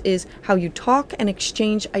house is how you talk and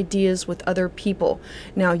exchange ideas with other people.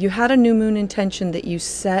 Now, you had a new moon intention that you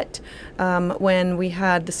set when we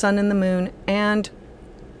had the sun and the moon and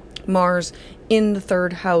Mars in the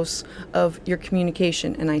 3rd house of your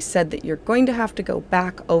communication, and I said that you're going to have to go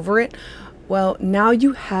back over it. Well, now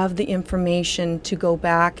you have the information to go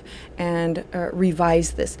back and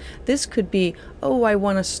revise this. This could be, oh, I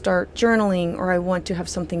want to start journaling, or I want to have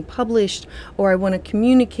something published, or I want to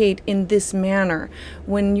communicate in this manner.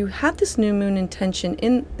 When you had this new moon intention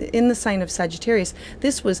in the sign of Sagittarius,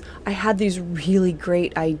 this was, I had these really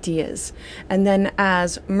great ideas. And then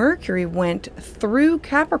as Mercury went through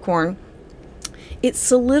Capricorn, it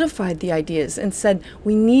solidified the ideas and said,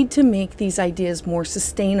 we need to make these ideas more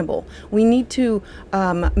sustainable. We need to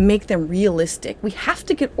make them realistic. We have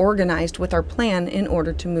to get organized with our plan in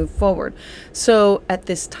order to move forward. So at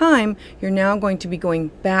this time, you're now going to be going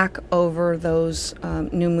back over those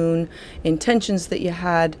new moon intentions that you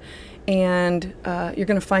had, and you're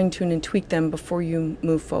going to fine tune and tweak them before you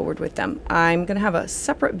move forward with them. I'm going to have a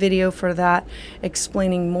separate video for that,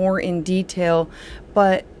 explaining more in detail,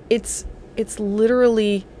 but it's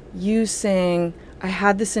literally you saying, I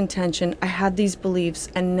had this intention, I had these beliefs,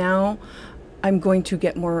 and now I'm going to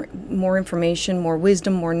get more information, more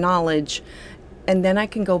wisdom, more knowledge, and then I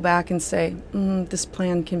can go back and say, this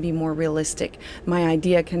plan can be more realistic. My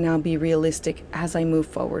idea can now be realistic as I move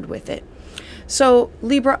forward with it. So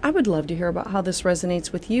Libra, I would love to hear about how this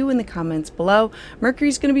resonates with you in the comments below. Mercury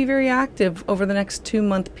is going to be very active over the next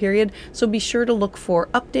 2-month period, so be sure to look for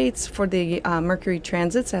updates for the Mercury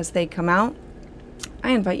transits as they come out.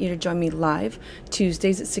 I invite you to join me live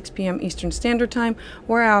Tuesdays at 6 p.m. Eastern Standard Time,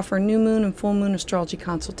 where I offer new moon and full moon astrology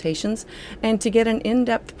consultations. And to get an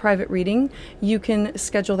in-depth private reading, you can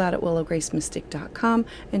schedule that at willowgracemystic.com.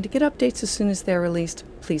 And to get updates as soon as they're released,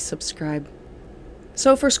 please subscribe.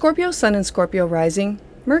 So for Scorpio Sun and Scorpio Rising,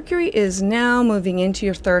 Mercury is now moving into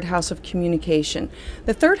your 3rd house of communication.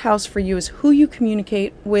 The 3rd house for you is who you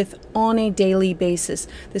communicate with on a daily basis.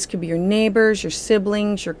 This could be your neighbors, your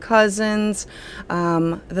siblings, your cousins.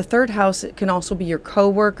 The 3rd house, it can also be your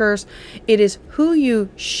co-workers. It is who you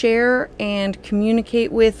share and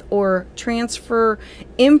communicate with, or transfer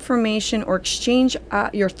information, or exchange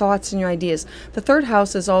your thoughts and your ideas. The 3rd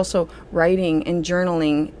house is also writing and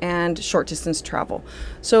journaling and short distance travel.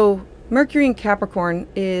 So Mercury in Capricorn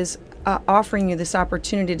is offering you this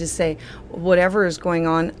opportunity to say, whatever is going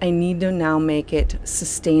on, I need to now make it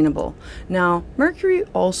sustainable. Now, Mercury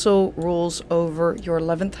also rules over your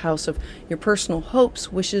 11th house of your personal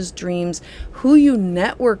hopes, wishes, dreams, who you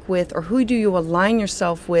network with, or who do you align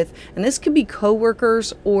yourself with. And this could be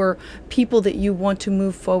coworkers or people that you want to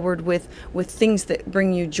move forward with things that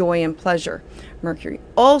bring you joy and pleasure. Mercury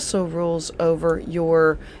also rules over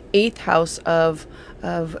your 8th house of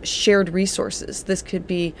shared resources. This could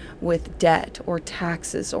be with debt or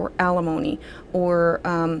taxes or alimony, or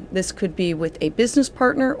this could be with a business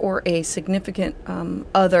partner or a significant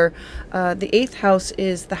other. The 8th house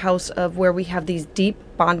is the house of where we have these deep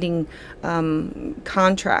bonding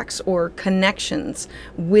contracts or connections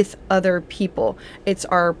with other people. It's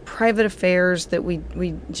our private affairs that we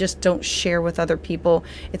just don't share with other people.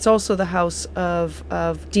 It's also the house of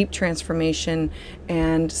deep transformation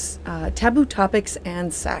and taboo topics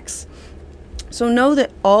and sex. So know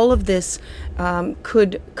that all of this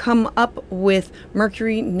could come up with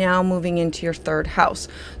Mercury now moving into your third house.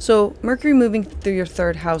 So Mercury moving through your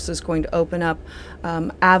third house is going to open up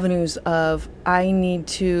avenues of, I need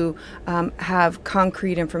to have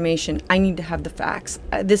concrete information. I need to have the facts.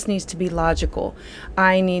 This needs to be logical.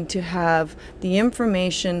 I need to have the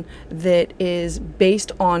information that is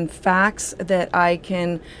based on facts that I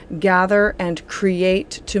can gather and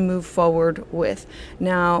create to move forward with.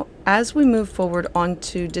 Now, as we move forward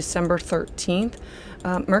onto December 13th,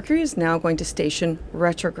 Mercury is now going to station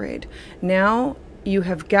retrograde. Now you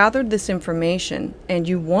have gathered this information and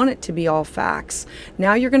you want it to be all facts.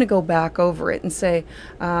 Now you're going to go back over it and say,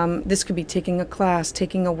 this could be taking a class,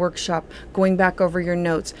 taking a workshop, going back over your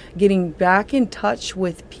notes, getting back in touch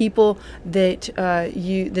with people that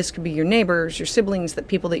this could be your neighbors, your siblings, the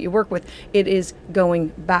people that you work with. It is going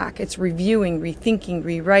back. It's reviewing, rethinking,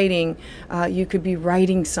 rewriting. You could be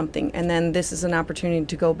writing something, and then this is an opportunity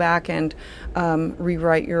to go back and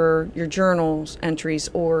rewrite your journals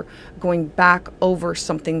entries, or going back over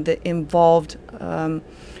something that involved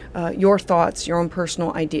your thoughts, your own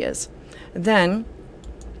personal ideas. Then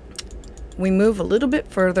we move a little bit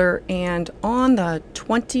further, and on the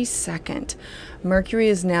 22nd, Mercury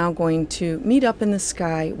is now going to meet up in the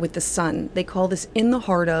sky with the sun. They call this in the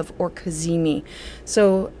heart of, or cazimi.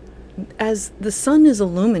 So as the sun is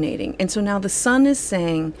illuminating, and so now the sun is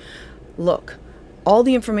saying, look, all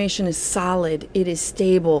the information is solid, it is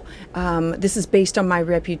stable, this is based on my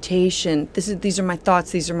reputation, these are my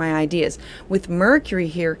thoughts, these are my ideas. With Mercury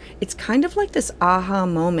here, it's kind of like this aha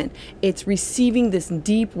moment. It's receiving this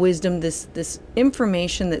deep wisdom, this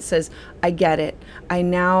information that says, I get it. I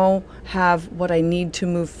now have what I need to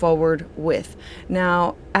move forward with.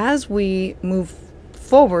 Now, as we move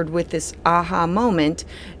forward with this aha moment,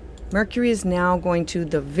 Mercury is now going to,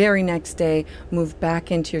 the very next day, move back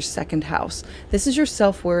into your second house. This is your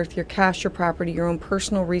self-worth, your cash, your property, your own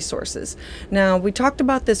personal resources. Now, we talked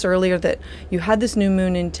about this earlier, that you had this new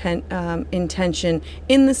moon intention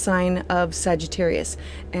in the sign of Sagittarius.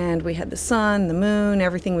 And we had the sun, the moon,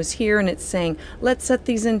 everything was here, and it's saying, let's set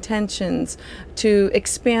these intentions to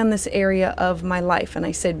expand this area of my life. And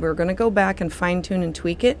I said, we're going to go back and fine-tune and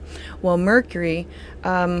tweak it. Well, Mercury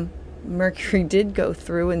did go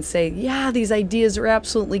through and say, yeah, these ideas are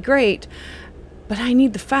absolutely great, but I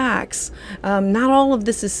need the facts. Not all of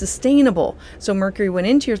this is sustainable. So Mercury went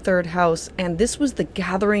into your third house, and this was the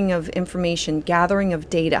gathering of information, gathering of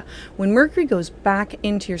data. When Mercury goes back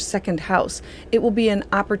into your second house, it will be an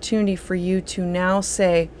opportunity for you to now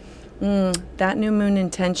say, that new moon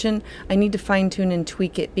intention, I need to fine tune and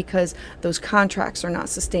tweak it, because those contracts are not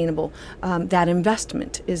sustainable. That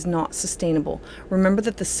investment is not sustainable. Remember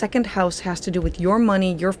that the second house has to do with your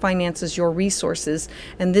money, your finances, your resources,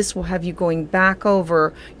 and this will have you going back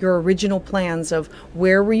over your original plans of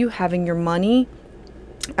where were you having your money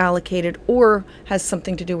allocated, or has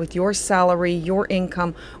something to do with your salary, your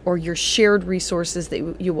income, or your shared resources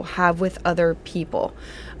that you will have with other people.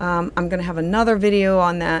 I'm going to have another video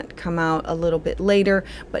on that come out a little bit later,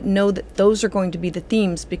 but know that those are going to be the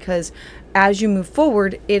themes, because as you move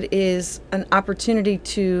forward, it is an opportunity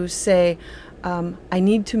to say, I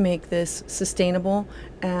need to make this sustainable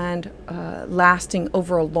and lasting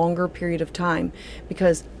over a longer period of time,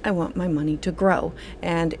 because I want my money to grow,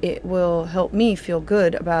 and it will help me feel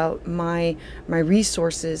good about my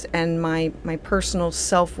resources and my personal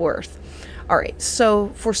self-worth. All right, so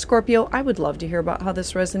for Scorpio, I would love to hear about how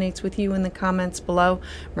this resonates with you in the comments below.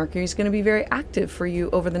 Mercury is going to be very active for you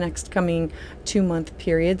over the next coming 2-month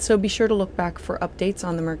period, so be sure to look back for updates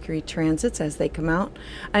on the Mercury transits as they come out.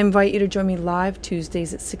 I invite you to join me live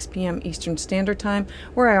Tuesdays at 6 p.m. Eastern Standard Time,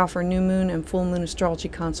 where I offer new moon and full moon astrology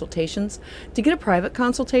consultations. To get a private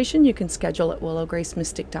consultation, you can schedule at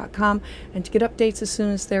willowgracemystic.com, and to get updates as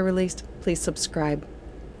soon as they're released, please subscribe.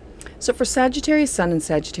 So for Sagittarius Sun and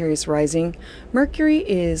Sagittarius Rising, Mercury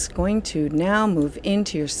is going to now move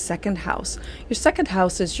into your second house. Your second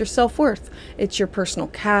house is your self-worth. It's your personal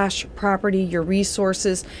cash, property, your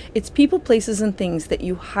resources. It's people, places, and things that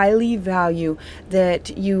you highly value,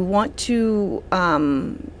 that you want to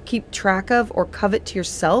keep track of or covet to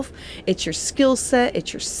yourself. It's your skill set,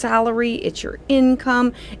 it's your salary, it's your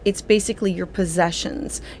income, it's basically your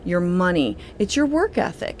possessions, your money, it's your work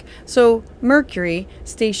ethic. So Mercury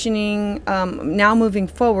stationing doing now moving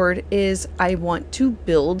forward is I want to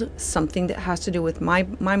build something that has to do with my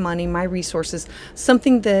money, my resources,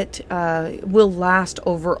 something that will last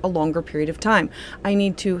over a longer period of time. I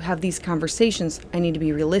need to have these conversations. I need to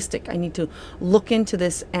be realistic. I need to look into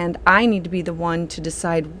this, and I need to be the one to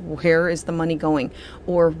decide where is the money going,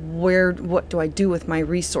 or what do I do with my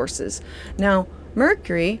resources. Now,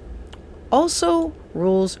 Mercury also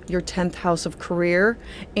rules your 10th house of career,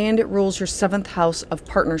 and it rules your 7th house of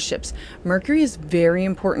partnerships. Mercury is very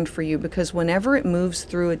important for you because whenever it moves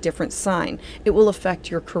through a different sign, it will affect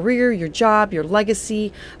your career, your job, your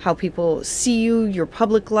legacy, how people see you, your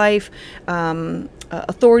public life,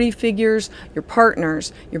 authority figures, your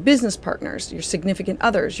partners, your business partners, your significant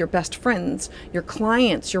others, your best friends, your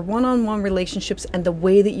clients, your one-on-one relationships, and the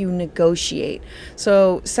way that you negotiate.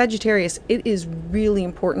 So Sagittarius, it is really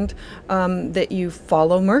important that you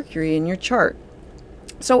follow Mercury in your chart.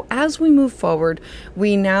 So as we move forward,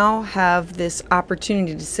 we now have this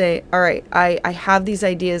opportunity to say, all right, I have these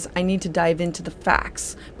ideas. I need to dive into the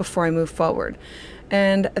facts before I move forward.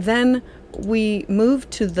 And then we move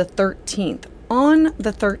to the 13th. On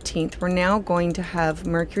the 13th, we're now going to have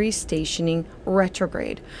Mercury stationing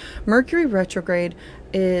retrograde. Mercury retrograde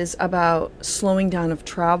is about slowing down of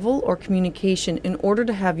travel or communication in order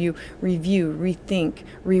to have you review, rethink,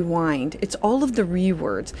 rewind. It's all of the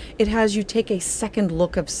re-words. It has you take a second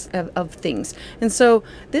look of things. And so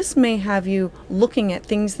this may have you looking at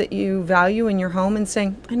things that you value in your home and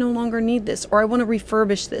saying, I no longer need this, or I want to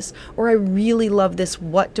refurbish this, or I really love this.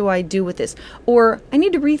 What do I do with this? Or I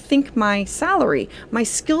need to rethink my salary, my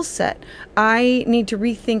skill set. I need to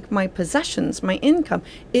rethink my possessions, my income.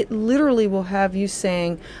 It literally will have you saying,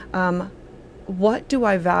 what do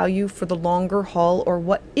I value for the longer haul, or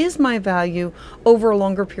what is my value over a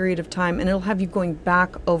longer period of time? And it'll have you going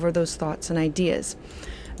back over those thoughts and ideas.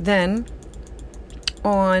 Then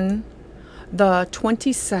on the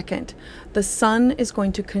 22nd, the sun is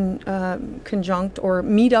going to conjunct or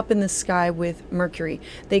meet up in the sky with Mercury.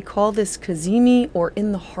 They call this Cazimi, or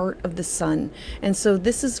in the heart of the sun. And so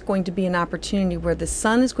this is going to be an opportunity where the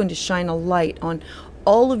sun is going to shine a light on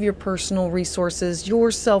all of your personal resources, your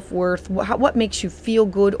self-worth, what makes you feel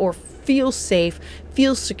good or feel safe,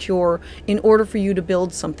 feel secure in order for you to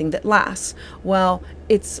build something that lasts. Well,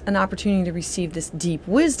 it's an opportunity to receive this deep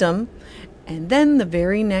wisdom. And then the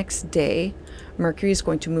very next day, Mercury is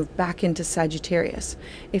going to move back into Sagittarius.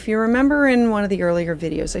 If you remember in one of the earlier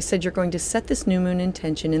videos, I said you're going to set this new moon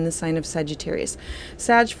intention in the sign of Sagittarius.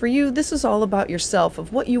 Sag, for you, this is all about yourself,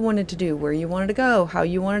 of what you wanted to do, where you wanted to go, how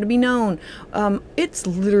you wanted to be known.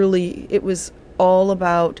 It was all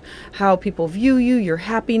about how people view you, your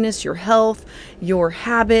happiness, your health, your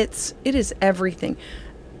habits. It is everything.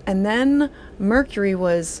 And then Mercury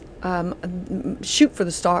was shoot for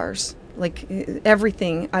the stars. Like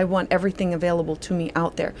everything, I want everything available to me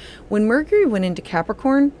out there. When Mercury went into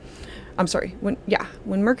Capricorn, when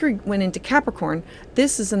Mercury went into Capricorn,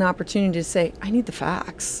 this is an opportunity to say, I need the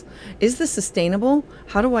facts. Is this sustainable?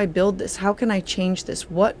 How do I build this? How can I change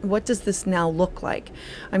this? What does this now look like?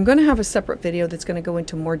 I'm going to have a separate video that's going to go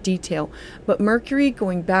into more detail, but Mercury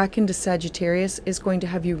going back into Sagittarius is going to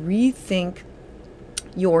have you rethink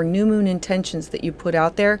your new moon intentions that you put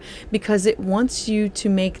out there, because it wants you to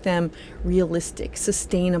make them realistic,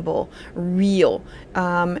 sustainable, real.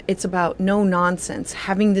 It's about no nonsense,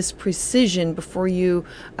 having this precision before you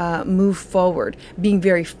move forward, being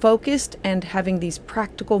very focused and having these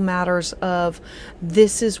practical matters of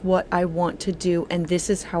this is what I want to do and this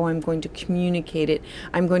is how I'm going to communicate it.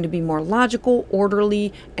 I'm going to be more logical,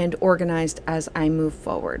 orderly, and organized as I move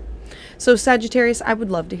forward. So Sagittarius, I would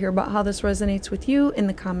love to hear about how this resonates with you in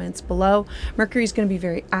the comments below. Mercury is going to be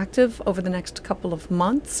very active over the next couple of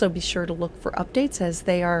months, so be sure to look for updates as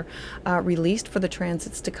they are released for the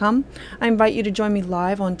transits to come. I invite you to join me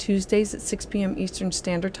live on Tuesdays at 6 p.m. Eastern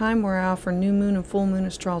Standard Time, where I offer new moon and full moon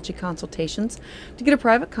astrology consultations. To get a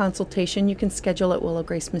private consultation, you can schedule at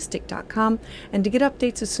willowgracemystic.com, and to get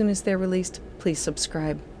updates as soon as they're released, please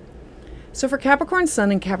subscribe. So for Capricorn Sun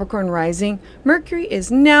and Capricorn Rising, Mercury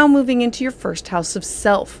is now moving into your first house of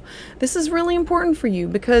self. This is really important for you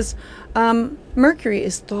because Mercury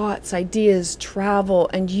is thoughts, ideas, travel,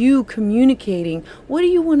 and you communicating. What do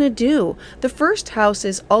you want to do? The first house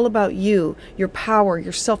is all about you, your power,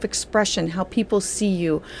 your self-expression, how people see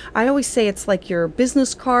you. I always say it's like your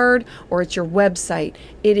business card or it's your website.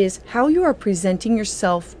 It is how you are presenting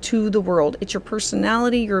yourself to the world. It's your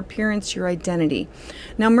personality, your appearance, your identity.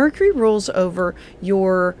 Now, Mercury rules over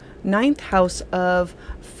your 9th house of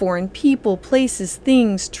foreign people, places,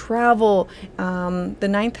 things, travel. The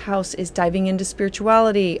 9th house is diving into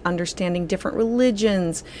spirituality, understanding different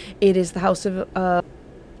religions. It is the house of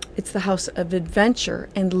It's the house of adventure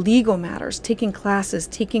and legal matters, taking classes,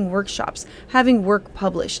 taking workshops, having work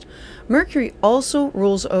published. Mercury also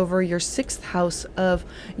rules over your 6th house of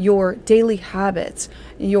your daily habits,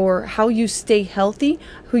 your how you stay healthy,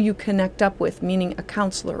 who you connect up with, meaning a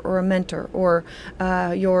counselor or a mentor, or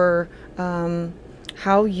your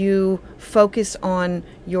how you focus on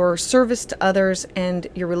your service to others and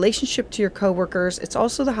your relationship to your coworkers. It's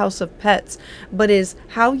also the house of pets, but is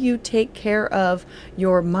how you take care of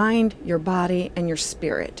your mind, your body, and your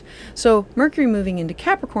spirit. So Mercury moving into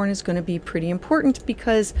Capricorn is going to be pretty important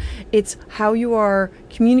because it's how you are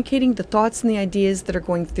communicating the thoughts and the ideas that are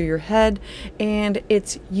going through your head, and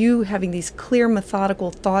it's you having these clear, methodical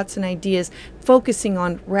thoughts and ideas, focusing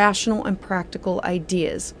on rational and practical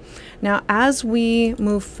ideas. Now, as we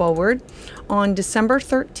move forward, on December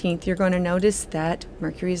 13th, you're going to notice that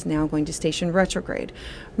Mercury is now going to station retrograde.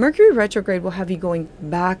 Mercury retrograde will have you going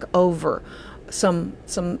back over some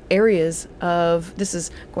areas of, this is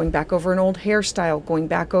going back over an old hairstyle, going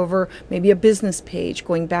back over maybe a business page,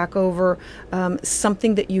 going back over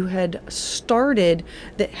something that you had started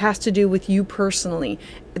that has to do with you personally.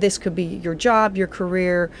 This could be your job, your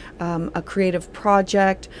career, a creative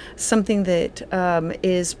project, something that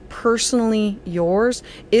is personally yours.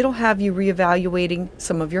 It'll have you reevaluating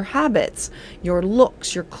some of your habits, your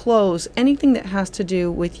looks, your clothes, anything that has to do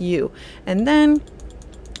with you. And then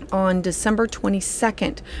on December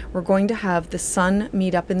 22nd, we're going to have the sun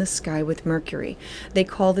meet up in the sky with Mercury. They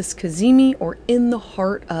call this Kazemi, or in the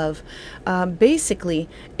heart of. Basically,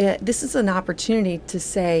 this is an opportunity to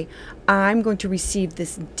say, I'm going to receive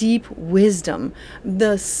this deep wisdom.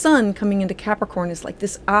 The sun coming into Capricorn is like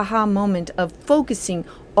this aha moment of focusing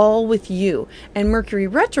all with you. And Mercury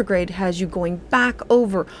retrograde has you going back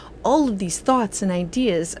over all of these thoughts and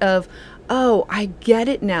ideas of, oh, I get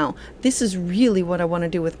it now. This is really what I want to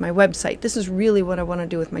do with my website. This is really what I want to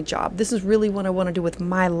do with my job. This is really what I want to do with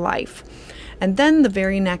my life. And then the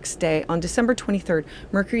very next day, on December 23rd,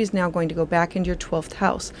 Mercury is now going to go back into your 12th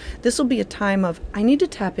house. This will be a time of, I need to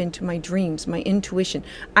tap into my dreams, my intuition.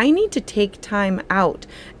 I need to take time out.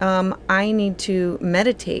 I need to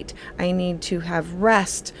meditate. I need to have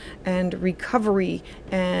rest and recovery.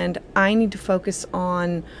 And I need to focus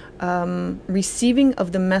on receiving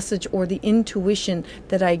of the message or the intuition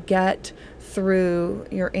that I get through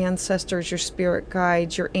your ancestors, your spirit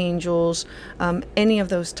guides, your angels, any of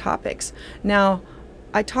those topics. Now,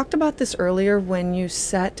 I talked about this earlier when you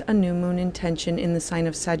set a new moon intention in the sign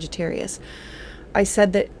of Sagittarius. I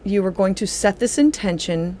said that you were going to set this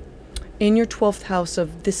intention in your 12th house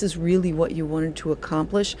of this is really what you wanted to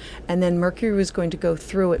accomplish, and then Mercury was going to go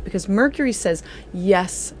through it, because Mercury says,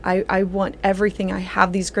 yes, I want everything, I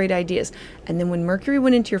have these great ideas. And then when Mercury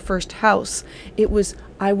went into your first house, it was,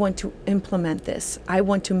 I want to implement this, I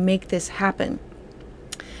want to make this happen,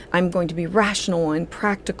 I'm going to be rational and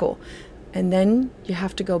practical. And then you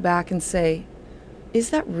have to go back and say,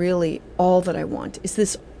 is that really all that I want? Is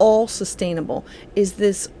this all sustainable? Is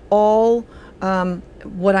this all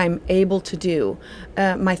what I'm able to do?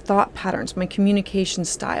 My thought patterns, my communication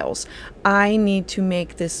styles. I need to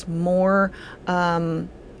make this more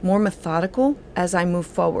methodical as I move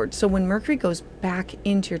forward. So when Mercury goes back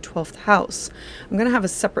into your 12th house, I'm going to have a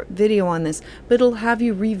separate video on this, but it'll have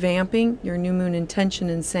you revamping your new moon intention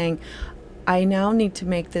and saying, I now need to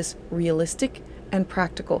make this realistic and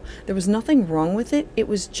practical. There was nothing wrong with it. It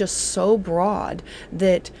was just so broad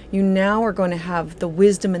that you now are going to have the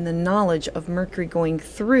wisdom and the knowledge of Mercury going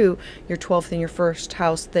through your 12th and your first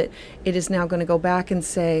house, that it is now going to go back and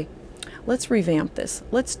say, let's revamp this.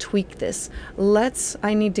 Let's tweak this.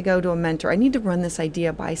 I need to go to a mentor. I need to run this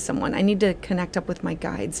idea by someone. I need to connect up with my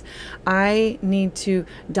guides. I need to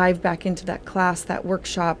dive back into that class, that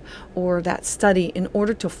workshop, or that study in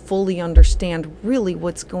order to fully understand really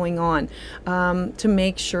what's going on, to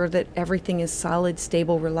make sure that everything is solid,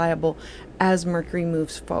 stable, reliable as Mercury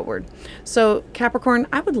moves forward. So Capricorn,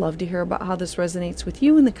 I would love to hear about how this resonates with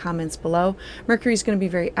you in the comments below. Mercury is going to be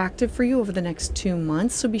very active for you over the next 2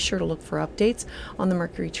 months, so be sure to look for updates on the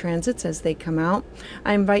Mercury transits as they come out.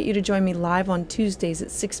 I invite you to join me live on Tuesdays at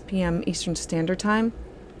 6 p.m. Eastern Standard Time,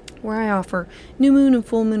 where I offer new moon and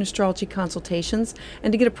full moon astrology consultations.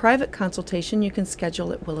 And to get a private consultation, you can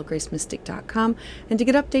schedule at willowgracemystic.com. And to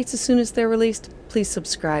get updates as soon as they're released, please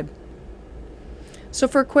subscribe. So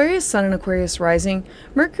for Aquarius Sun and Aquarius Rising,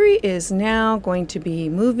 Mercury is now going to be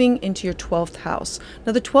moving into your 12th house.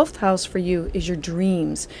 Now the 12th house for you is your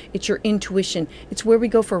dreams. It's your intuition. It's where we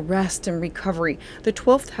go for rest and recovery. The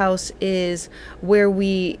 12th house is where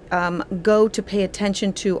we go to pay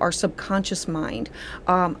attention to our subconscious mind,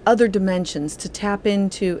 other dimensions, to tap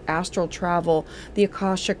into astral travel, the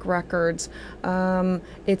Akashic records,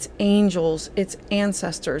 it's angels, it's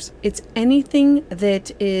ancestors, it's anything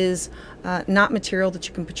that is not material that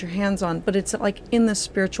you can put your hands on, but it's like in the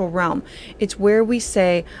spiritual realm. It's where we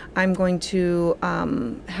say, I'm going to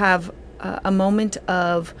have a moment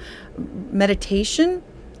of meditation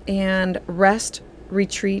and rest,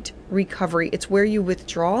 retreat, recovery. It's where you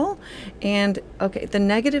withdraw. And okay, the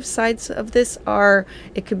negative sides of this are,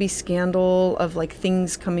 it could be scandal of like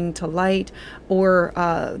things coming to light, or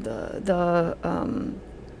the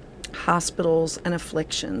hospitals and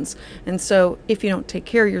afflictions. And so if you don't take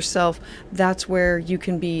care of yourself, that's where you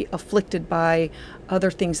can be afflicted by other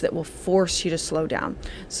things that will force you to slow down.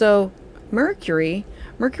 So Mercury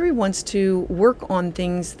wants to work on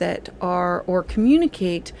things that are, or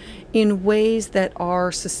communicate in ways that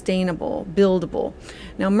are sustainable, buildable.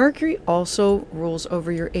 Now, Mercury also rules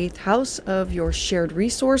over your 8th house of your shared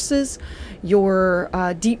resources, your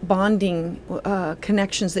deep bonding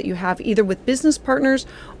connections that you have either with business partners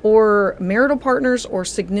or marital partners or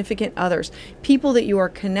significant others, people that you are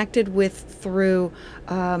connected with through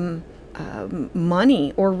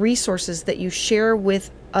money or resources that you share with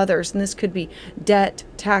others. And this could be debt,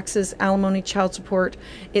 taxes, alimony, child support.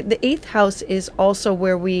 The 8th house is also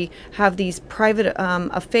where we have these private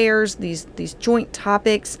affairs, these joint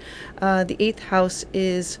topics. The 8th house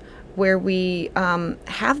is where we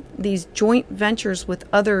have these joint ventures with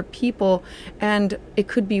other people, and it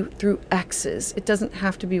could be through exes. It doesn't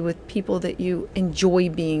have to be with people that you enjoy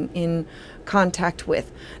being in contact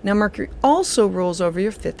with. Now, Mercury also rules over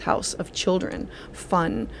your 5th house of children,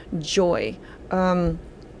 fun, joy,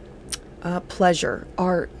 pleasure,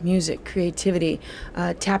 art, music, creativity,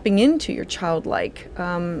 tapping into your childlike,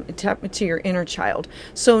 tap into your inner child.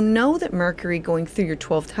 So know that Mercury going through your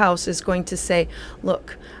 12th house is going to say,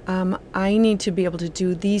 look, I need to be able to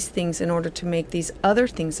do these things in order to make these other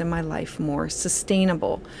things in my life more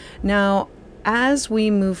sustainable. Now, as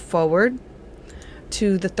we move forward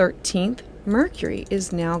to the 13th, Mercury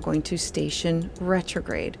is now going to station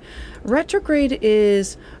retrograde. Retrograde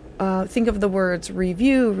is think of the words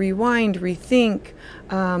review, rewind, rethink,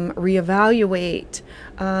 reevaluate.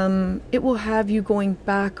 It will have you going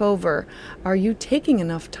back over. Are you taking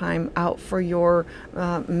enough time out for your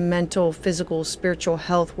mental, physical, spiritual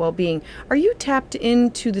health, well-being? Are you tapped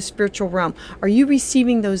into the spiritual realm? Are you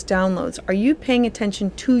receiving those downloads? Are you paying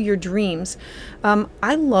attention to your dreams?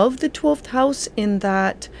 I love the 12th house in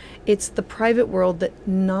that it's the private world that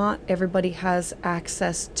not everybody has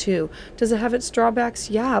access to. Does it have its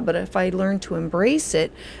drawbacks? Yeah, but if I learn to embrace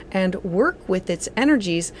it and work with its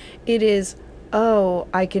energies, it is, oh,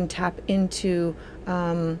 I can tap into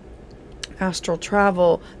astral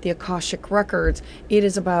travel, the Akashic records. It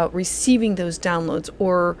is about receiving those downloads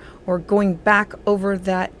or going back over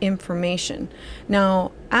that information.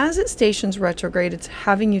 Now, as it stations retrograde, it's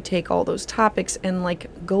having you take all those topics and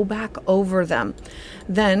like go back over them.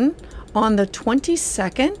 Then on the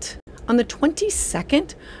 22nd,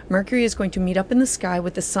 Mercury is going to meet up in the sky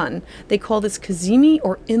with the sun. They call this Kazemi,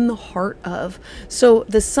 or in the heart of. So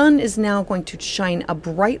the sun is now going to shine a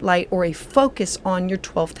bright light or a focus on your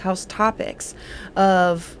 12th house topics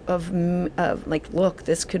of like, look,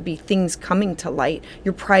 this could be things coming to light,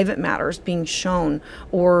 your private matters being shown,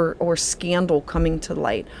 or scandal coming to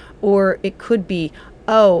light, or it could be,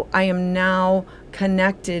 oh, I am now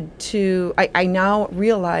connected to, I now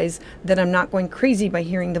realize that I'm not going crazy by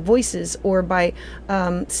hearing the voices or by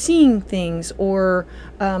seeing things or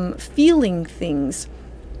feeling things.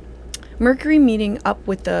 Mercury meeting up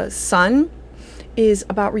with the sun is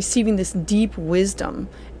about receiving this deep wisdom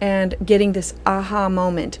and getting this aha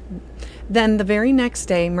moment. Then the very next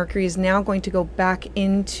day, Mercury is now going to go back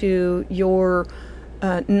into your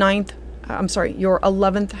your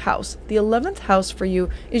 11th house. The 11th house for you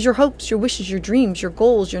is your hopes, your wishes, your dreams, your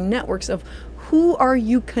goals, your networks of who are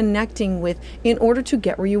you connecting with in order to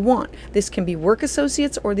get where you want. This can be work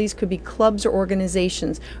associates, or these could be clubs or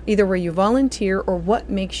organizations, either where you volunteer or what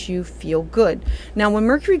makes you feel good. Now, when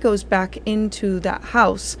Mercury goes back into that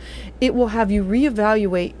house, it will have you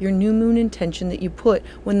reevaluate your new moon intention that you put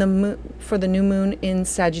when for the new moon in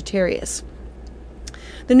Sagittarius.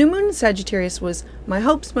 The new moon in Sagittarius was my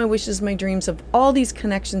hopes, my wishes, my dreams of all these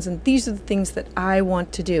connections, and these are the things that I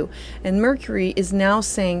want to do. And Mercury is now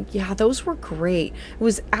saying, yeah, those were great. It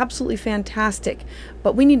was absolutely fantastic,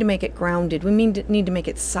 but we need to make it grounded. We need to make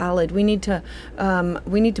it solid. We need to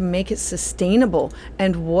make it sustainable.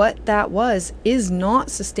 And what that was is not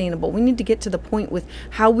sustainable. We need to get to the point with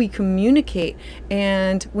how we communicate,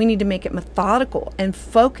 and we need to make it methodical and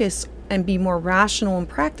focus and be more rational and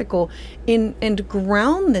practical and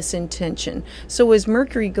ground this intention. So as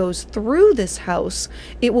Mercury goes through this house,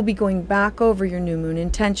 it will be going back over your new moon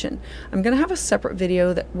intention. I'm going to have a separate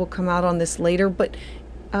video that will come out on this later, but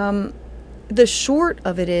the short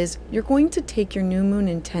of it is you're going to take your new moon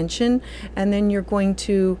intention and then you're going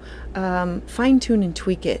to fine-tune and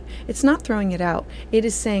tweak it. It's not throwing it out. It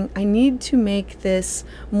is saying, I need to make this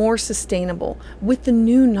more sustainable with the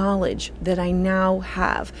new knowledge that I now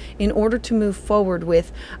have in order to move forward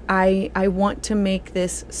with. I want to make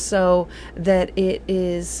this so that it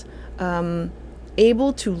is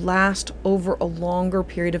able to last over a longer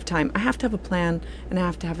period of time. I have to have a plan and I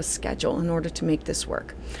have to have a schedule in order to make this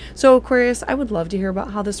work. So Aquarius, I would love to hear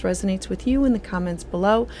about how this resonates with you in the comments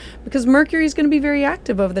below, because Mercury is going to be very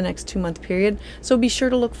active over the next 2-month period. So be sure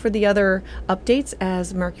to look for the other updates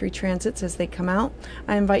as Mercury transits as they come out.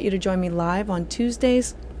 I invite you to join me live on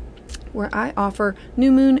Tuesdays, where I offer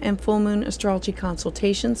new moon and full moon astrology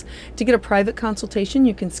consultations. To get a private consultation,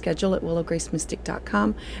 you can schedule at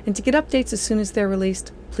willowgracemystic.com. And to get updates as soon as they're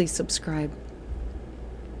released, please subscribe.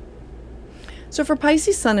 So for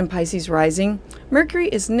Pisces Sun and Pisces Rising, Mercury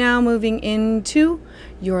is now moving into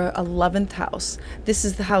your 11th house. This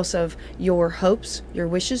is the house of your hopes, your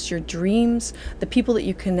wishes, your dreams, the people that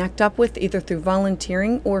you connect up with either through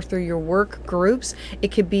volunteering or through your work groups.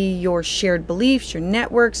 It could be your shared beliefs, your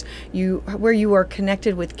networks, where you are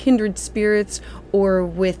connected with kindred spirits or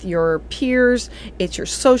with your peers. It's your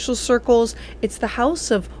social circles. It's the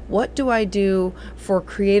house of what do I do for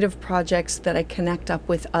creative projects that I connect up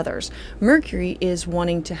with others. Mercury is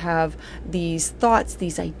wanting to have these thoughts,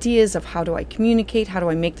 these ideas of how do I communicate, how do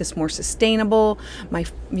I make this more sustainable.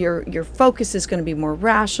 Your focus is going to be more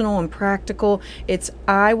rational and practical. It's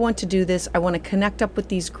I want to do this. I want to connect up with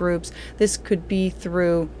these groups. This could be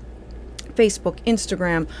through Facebook,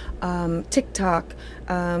 Instagram, TikTok.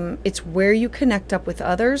 It's where you connect up with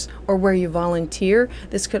others or where you volunteer.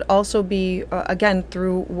 This could also be, again,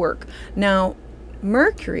 through work. Now,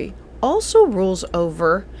 Mercury also rules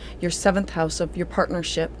over your 7th house of your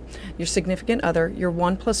partnership, your significant other, your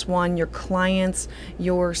 1+1, your clients,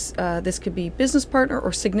 your this could be business partner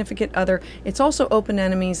or significant other. It's also open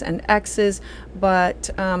enemies and exes, but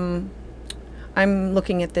I'm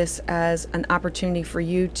looking at this as an opportunity for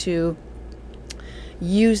you to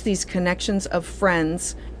use these connections of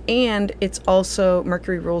friends. And it's also,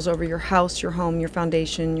 Mercury rules over your house, your home, your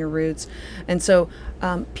foundation, your roots. And so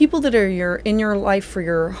people that are in your life for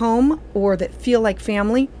your home or that feel like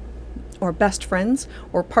family or best friends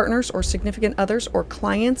or partners or significant others or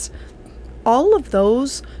clients, all of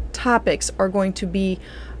those topics are going to be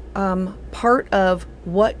part of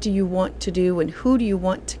what do you want to do and who do you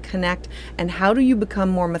want to connect and how do you become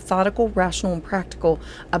more methodical, rational, and practical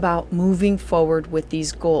about moving forward with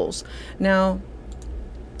these goals. Now,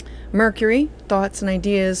 Mercury, thoughts and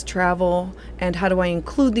ideas, travel, and how do I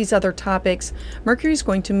include these other topics? Mercury is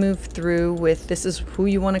going to move through with this is who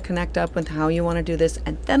you want to connect up with, how you want to do this.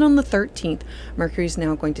 And then on the 13th, Mercury is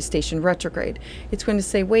now going to station retrograde. It's going to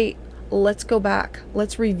say, wait, let's go back.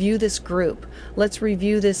 Let's review this group. Let's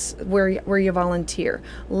review this where you volunteer.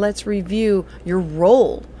 Let's review your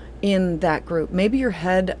role in that group. Maybe you're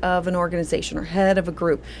head of an organization or head of a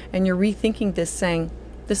group, and you're rethinking this, saying,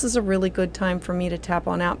 this is a really good time for me to tap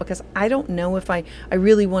on out because I don't know if I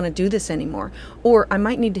really want to do this anymore. Or I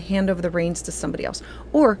might need to hand over the reins to somebody else.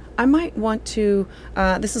 Or I might want to,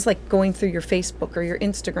 this is like going through your Facebook or your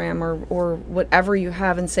Instagram or whatever you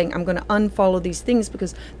have and saying, I'm going to unfollow these things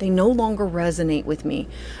because they no longer resonate with me.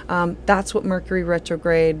 That's what Mercury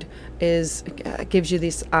retrograde gives you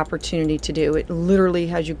this opportunity to do. It literally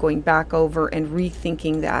has you going back over and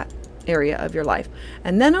rethinking that area of your life.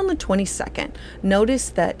 And then on the 22nd, notice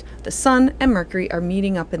that the Sun and Mercury are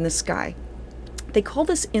meeting up in the sky. They call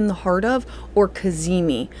this in the heart of or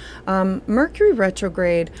Cazimi. Mercury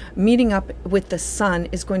retrograde meeting up with the Sun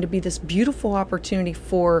is going to be this beautiful opportunity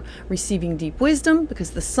for receiving deep wisdom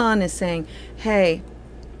because the Sun is saying, hey,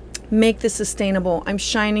 make this sustainable. I'm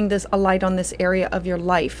shining a light on this area of your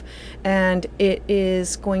life. And it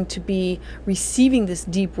is going to be receiving this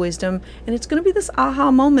deep wisdom. And it's going to be this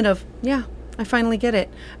aha moment of, yeah, I finally get it.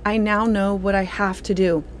 I now know what I have to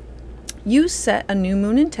do. You set a new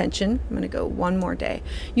moon intention. I'm going to go one more day.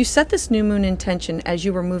 You set this new moon intention as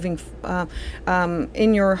you were moving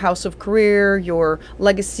in your house of career, your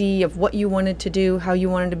legacy of what you wanted to do, how you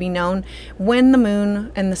wanted to be known, when the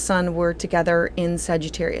moon and the sun were together in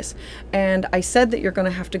Sagittarius. And I said that you're going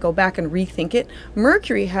to have to go back and rethink it.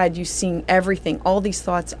 Mercury had you seeing everything, all these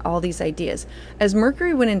thoughts, all these ideas. As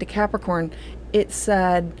Mercury went into Capricorn, it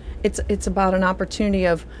said, it's about an opportunity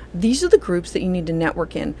of, these are the groups that you need to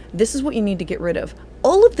network in. This is what you need to get rid of.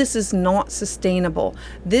 All of this is not sustainable.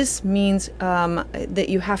 This means that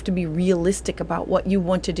you have to be realistic about what you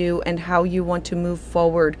want to do and how you want to move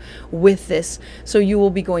forward with this. So you will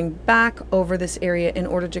be going back over this area in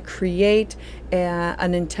order to create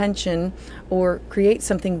an intention or create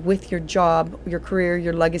something with your job, your career,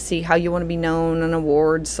 your legacy, how you want to be known, an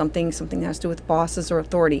award, something that has to do with bosses or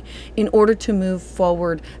authority, in order to move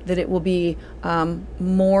forward, that it will be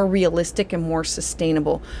more realistic and more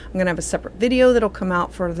sustainable. I'm going to have a separate video that'll come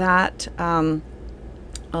out for that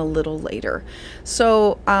a little later.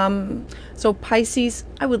 So so Pisces,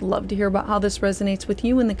 I would love to hear about how this resonates with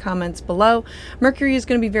you in the comments below. Mercury is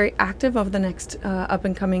going to be very active over the next up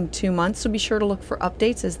and coming 2 months, so be sure to look for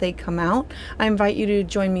updates as they come out. I invite you to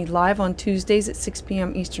join me live on Tuesdays at 6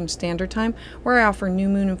 p.m. Eastern Standard Time, where I offer new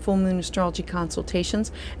moon and full moon astrology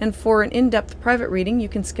consultations. And for an in-depth private reading, you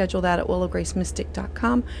can schedule that at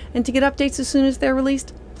willowgracemystic.com. And to get updates as soon as they're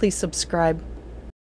released, please subscribe.